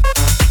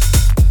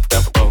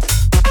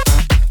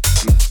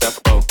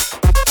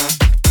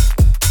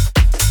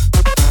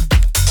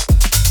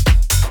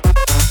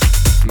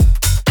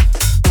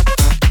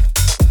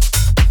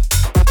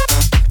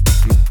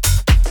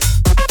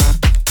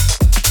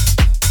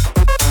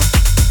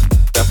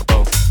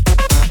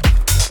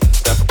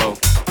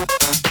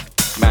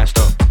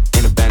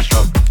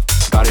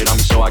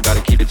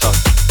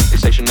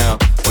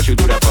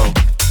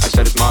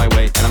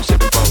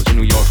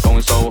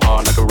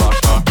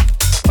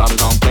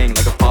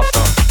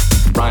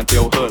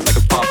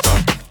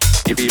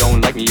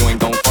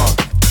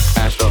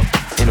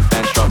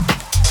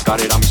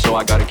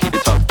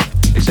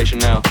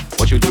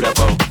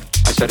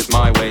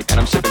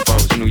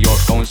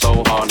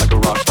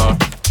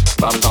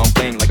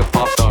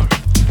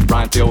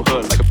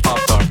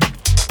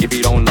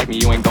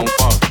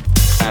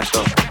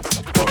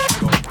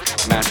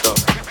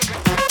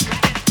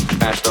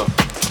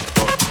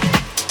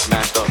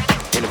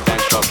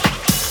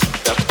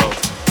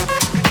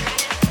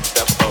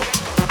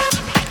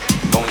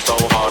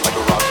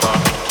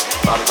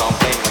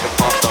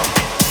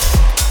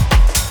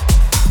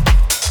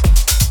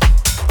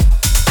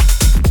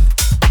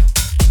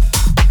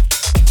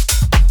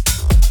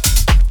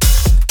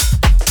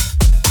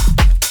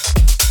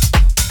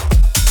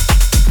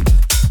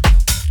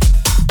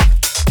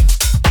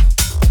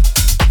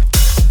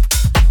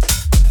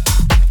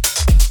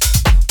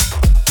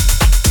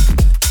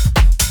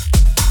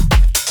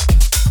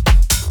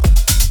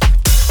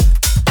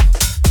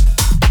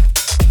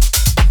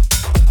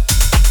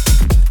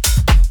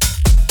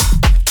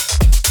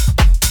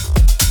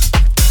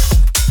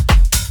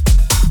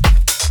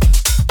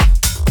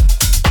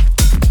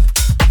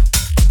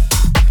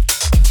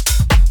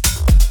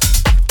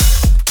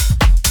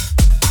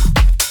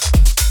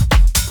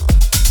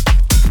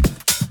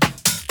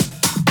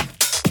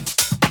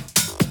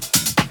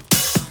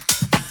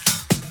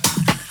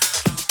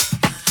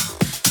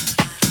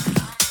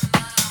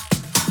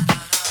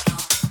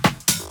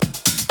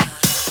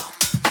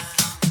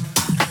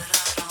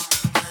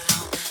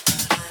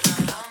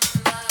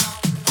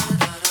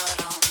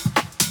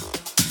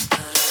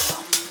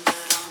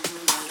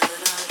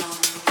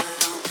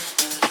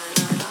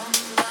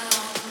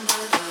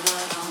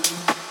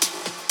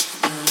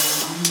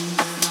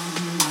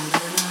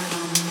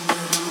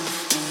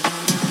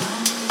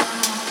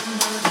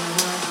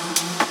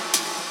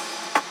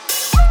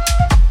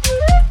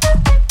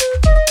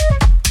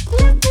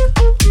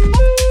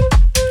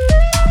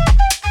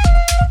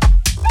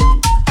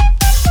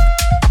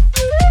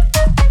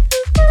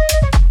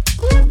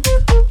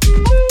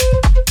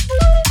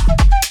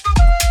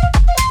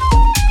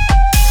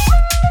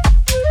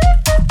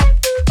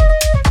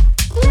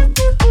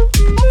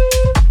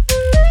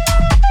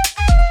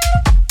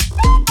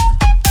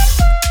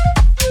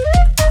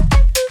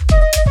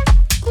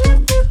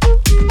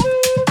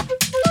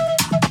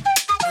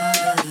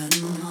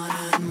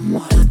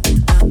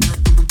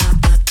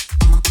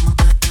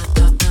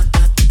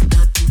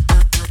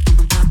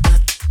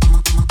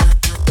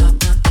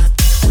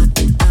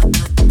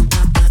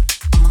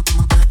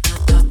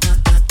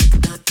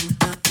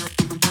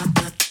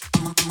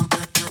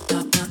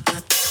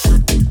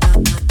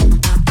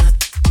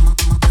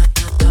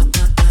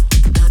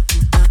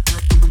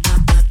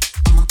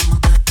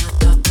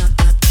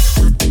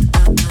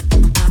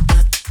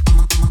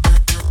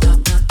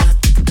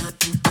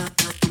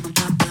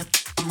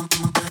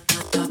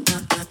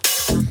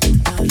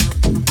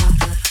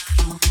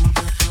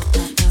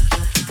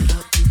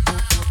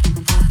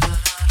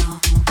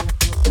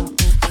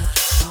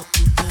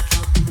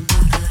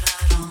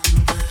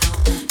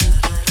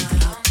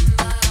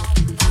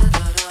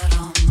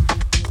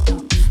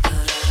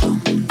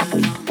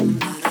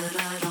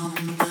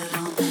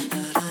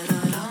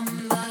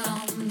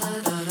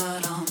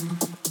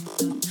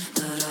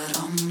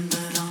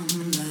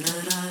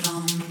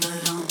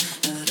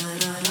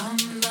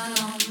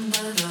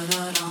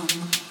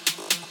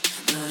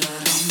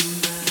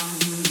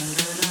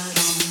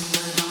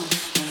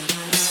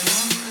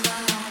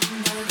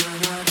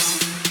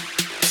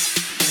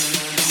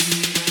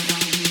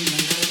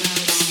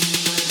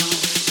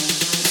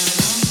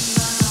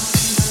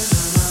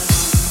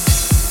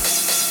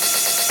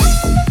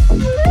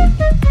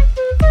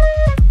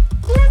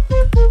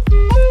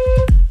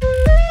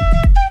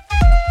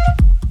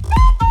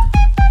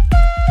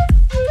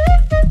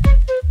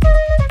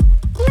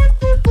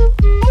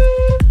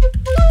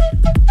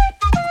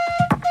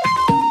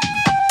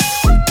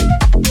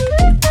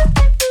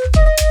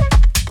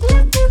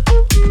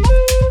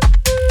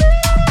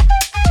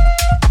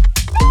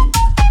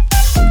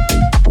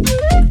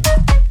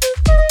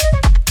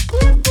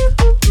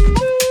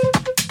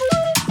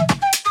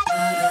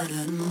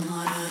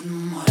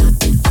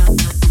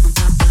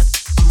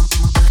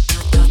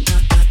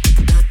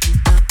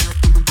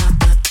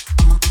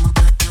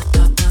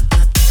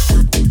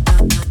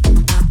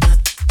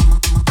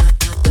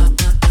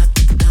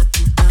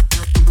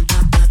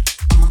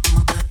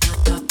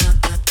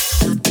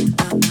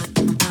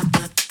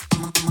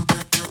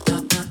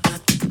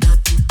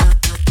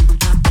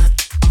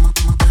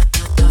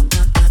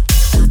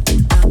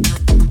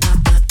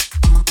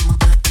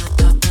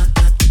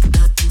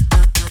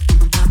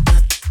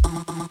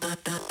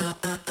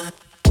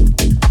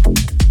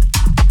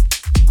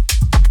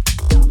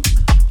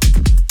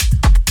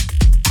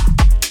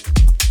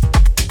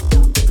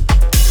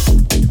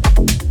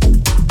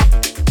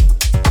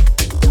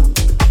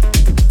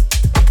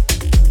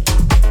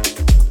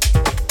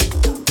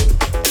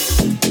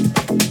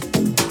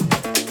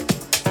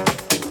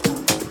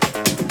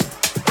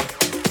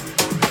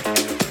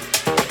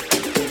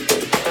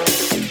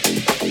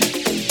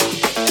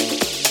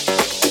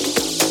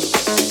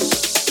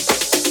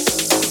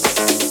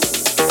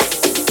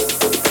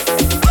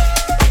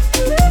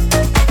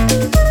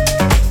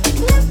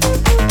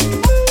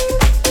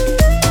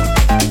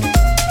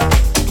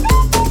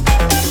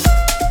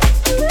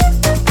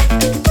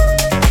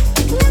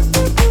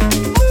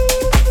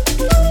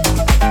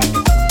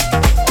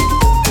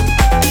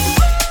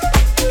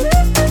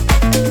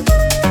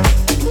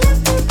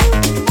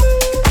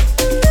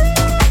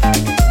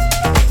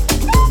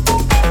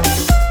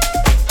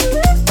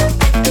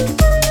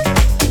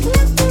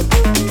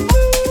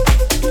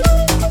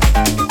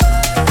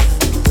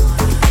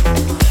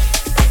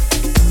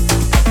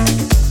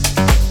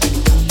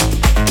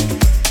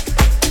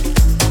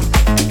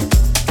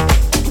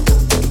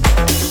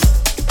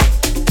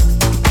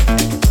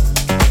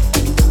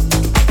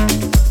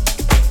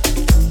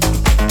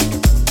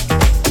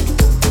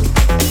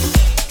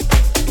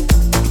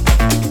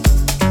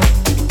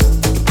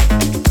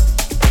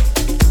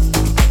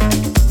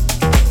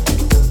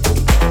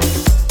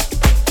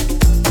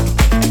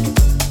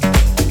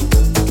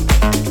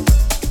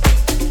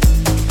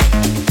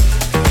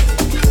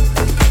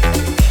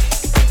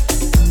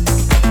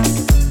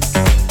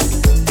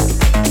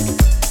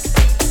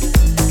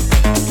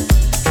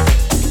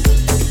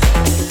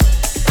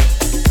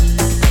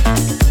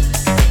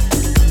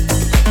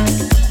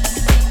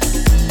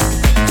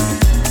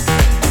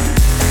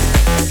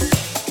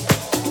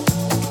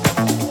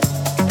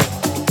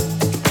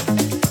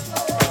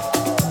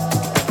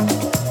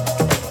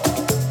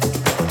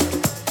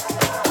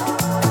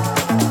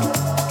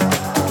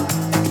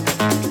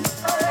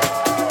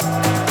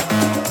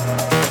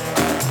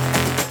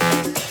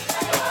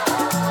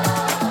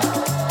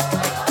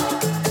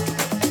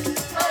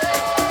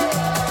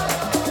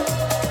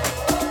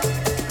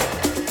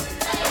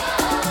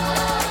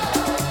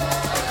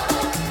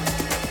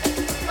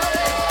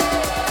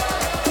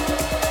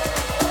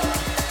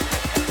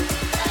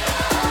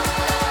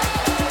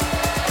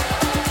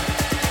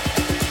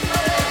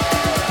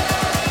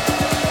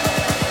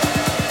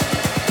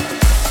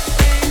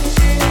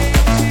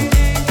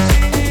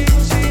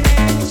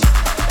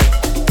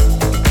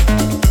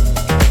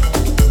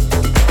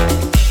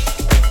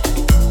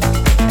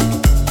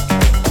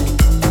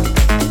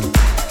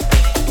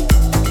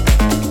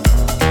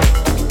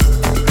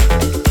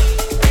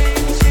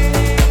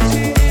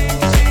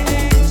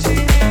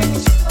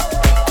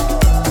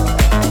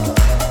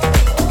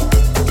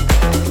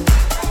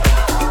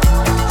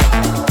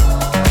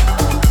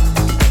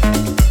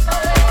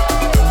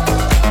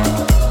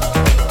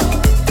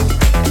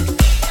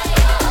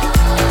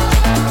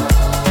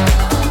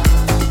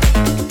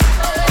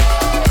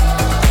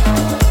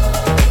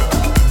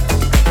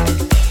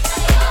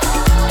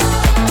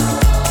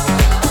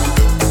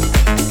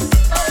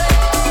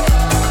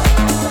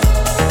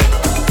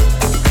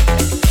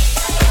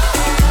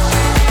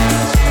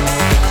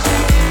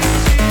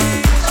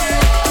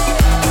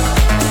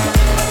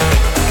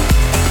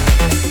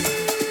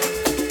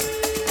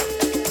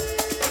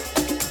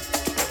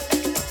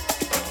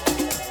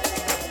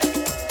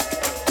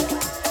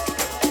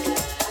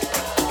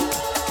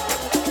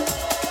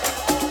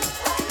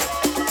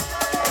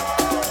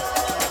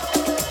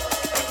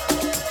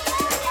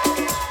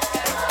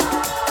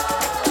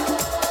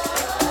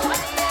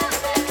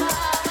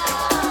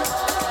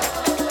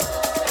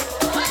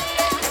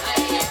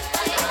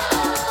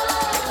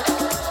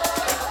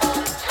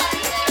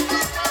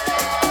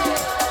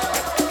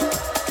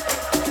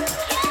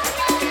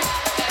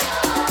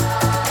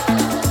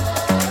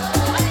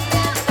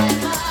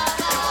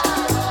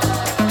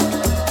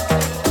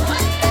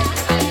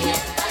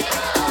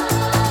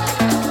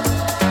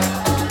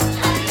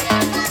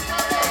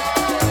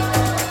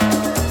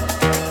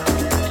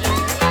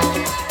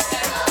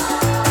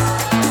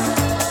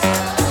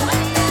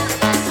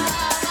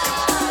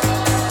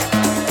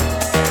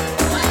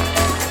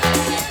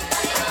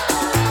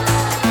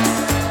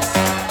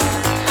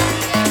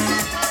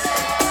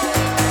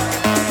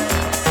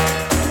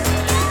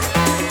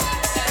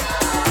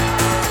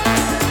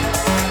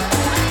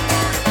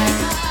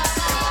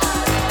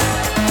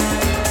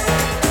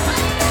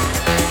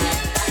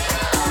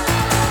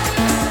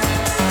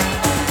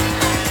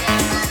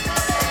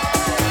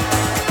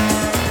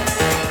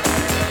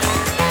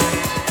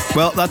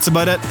 Well, that's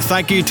about it.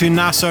 Thank you to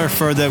Nasser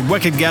for the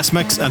wicked guest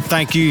mix, and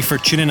thank you for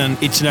tuning in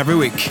each and every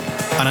week.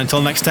 And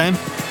until next time,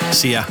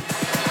 see ya.